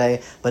happening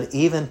today, but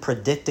even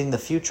predicting the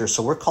future.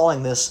 So we're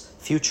calling this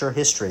future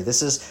history.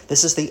 This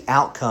is the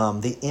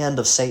outcome, the end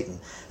of Satan.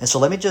 And so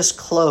let me just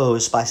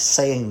close by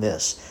saying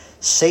this.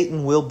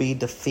 Satan will be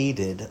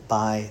defeated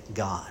by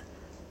God.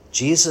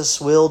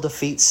 Jesus will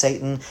defeat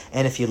Satan.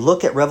 And if you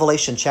look at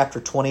Revelation chapter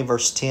 20,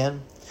 verse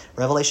 10,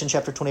 Revelation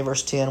chapter 20,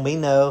 verse 10, we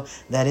know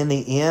that in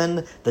the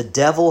end, the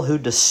devil who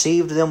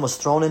deceived them was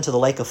thrown into the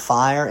lake of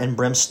fire and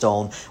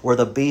brimstone, where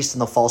the beast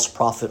and the false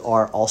prophet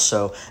are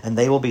also, and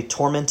they will be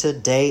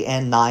tormented day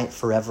and night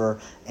forever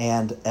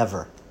and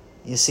ever.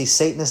 You see,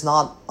 Satan is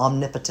not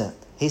omnipotent.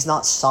 He's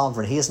not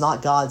sovereign. He is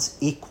not God's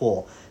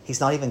equal. He's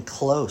not even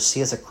close.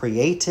 He is a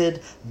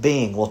created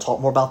being. We'll talk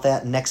more about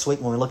that next week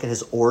when we look at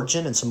his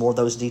origin and some more of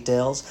those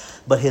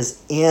details. But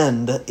his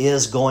end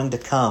is going to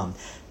come.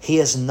 He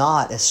is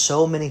not, as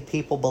so many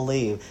people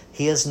believe,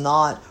 he is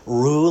not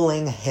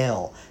ruling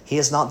hell. He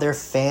is not there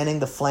fanning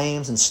the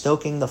flames and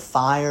stoking the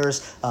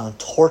fires,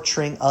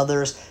 torturing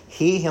others.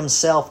 He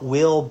himself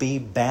will be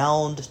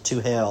bound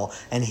to hell,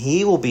 and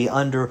he will be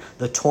under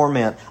the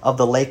torment of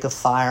the lake of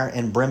fire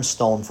and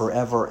brimstone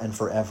forever and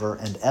forever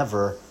and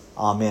ever.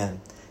 Amen.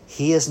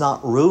 He is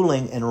not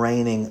ruling and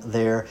reigning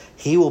there.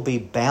 He will be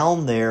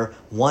bound there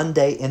one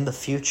day in the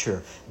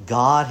future.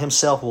 God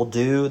himself will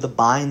do the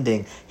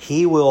binding.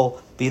 He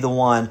will be the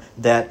one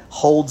that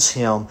holds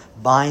him,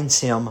 binds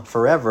him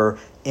forever,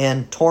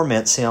 and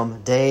torments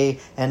him day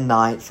and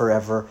night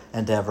forever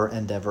and ever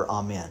and ever.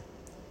 Amen.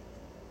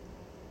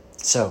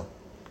 So,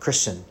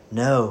 Christian,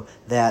 know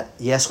that,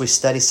 yes, we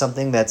study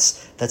something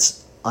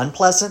that's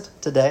unpleasant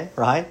today,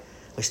 right?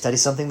 We study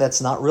something that's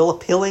not real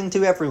appealing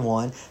to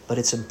everyone, but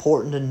it's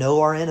important to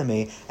know our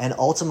enemy and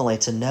ultimately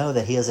to know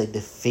that he is a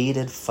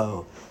defeated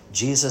foe.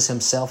 Jesus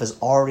himself has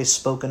already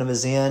spoken of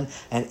his end,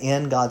 and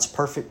in God's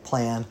perfect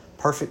plan,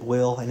 perfect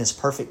will, and his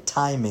perfect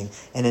timing,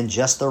 and in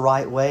just the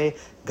right way,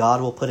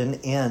 God will put an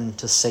end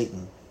to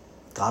Satan.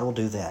 God will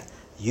do that.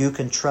 You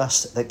can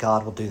trust that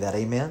God will do that.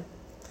 Amen?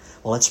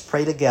 Well, let's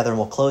pray together, and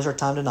we'll close our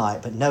time tonight.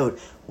 But note,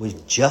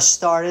 we've just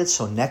started,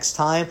 so next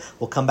time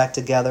we'll come back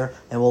together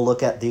and we'll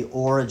look at the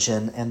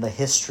origin and the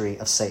history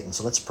of Satan.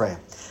 So let's pray.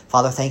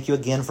 Father, thank you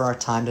again for our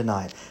time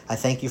tonight. I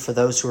thank you for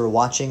those who are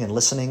watching and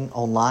listening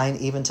online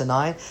even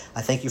tonight.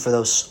 I thank you for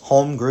those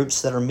home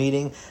groups that are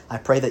meeting. I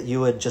pray that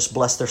you would just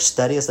bless their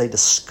study as they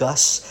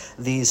discuss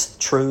these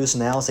truths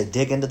now, as they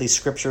dig into these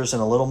scriptures in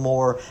a little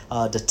more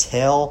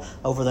detail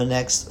over the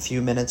next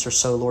few minutes or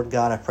so, Lord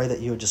God. I pray that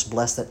you would just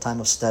bless that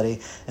time of study.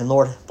 And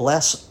Lord,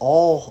 bless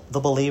all the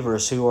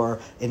believers who are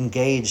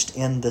engaged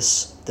in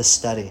this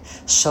study,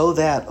 so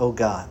that, oh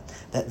God,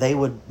 that they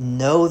would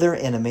know their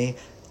enemy.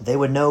 They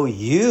would know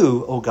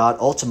you, oh God,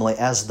 ultimately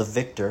as the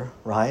victor,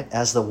 right?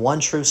 As the one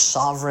true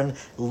sovereign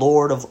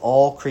Lord of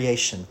all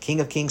creation. King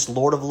of kings,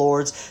 Lord of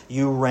lords.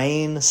 You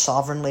reign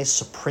sovereignly,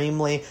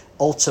 supremely.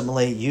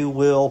 Ultimately, you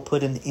will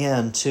put an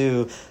end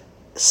to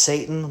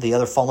Satan, the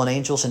other fallen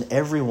angels, and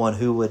everyone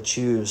who would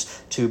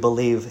choose to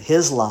believe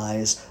his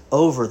lies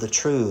over the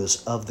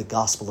truths of the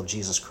gospel of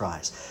Jesus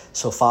Christ.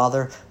 So,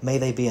 Father, may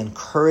they be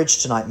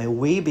encouraged tonight. May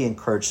we be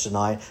encouraged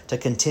tonight to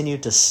continue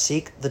to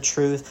seek the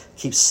truth,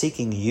 keep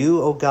seeking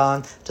you, O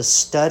God, to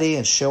study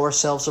and show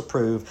ourselves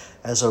approved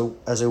as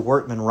a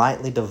workman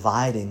rightly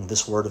dividing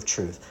this word of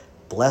truth.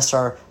 Bless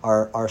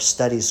our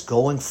studies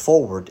going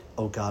forward,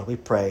 O God, we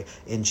pray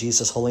in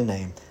Jesus' holy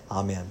name.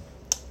 Amen.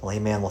 Well,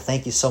 amen. Well,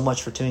 thank you so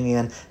much for tuning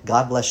in.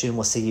 God bless you, and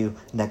we'll see you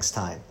next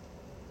time.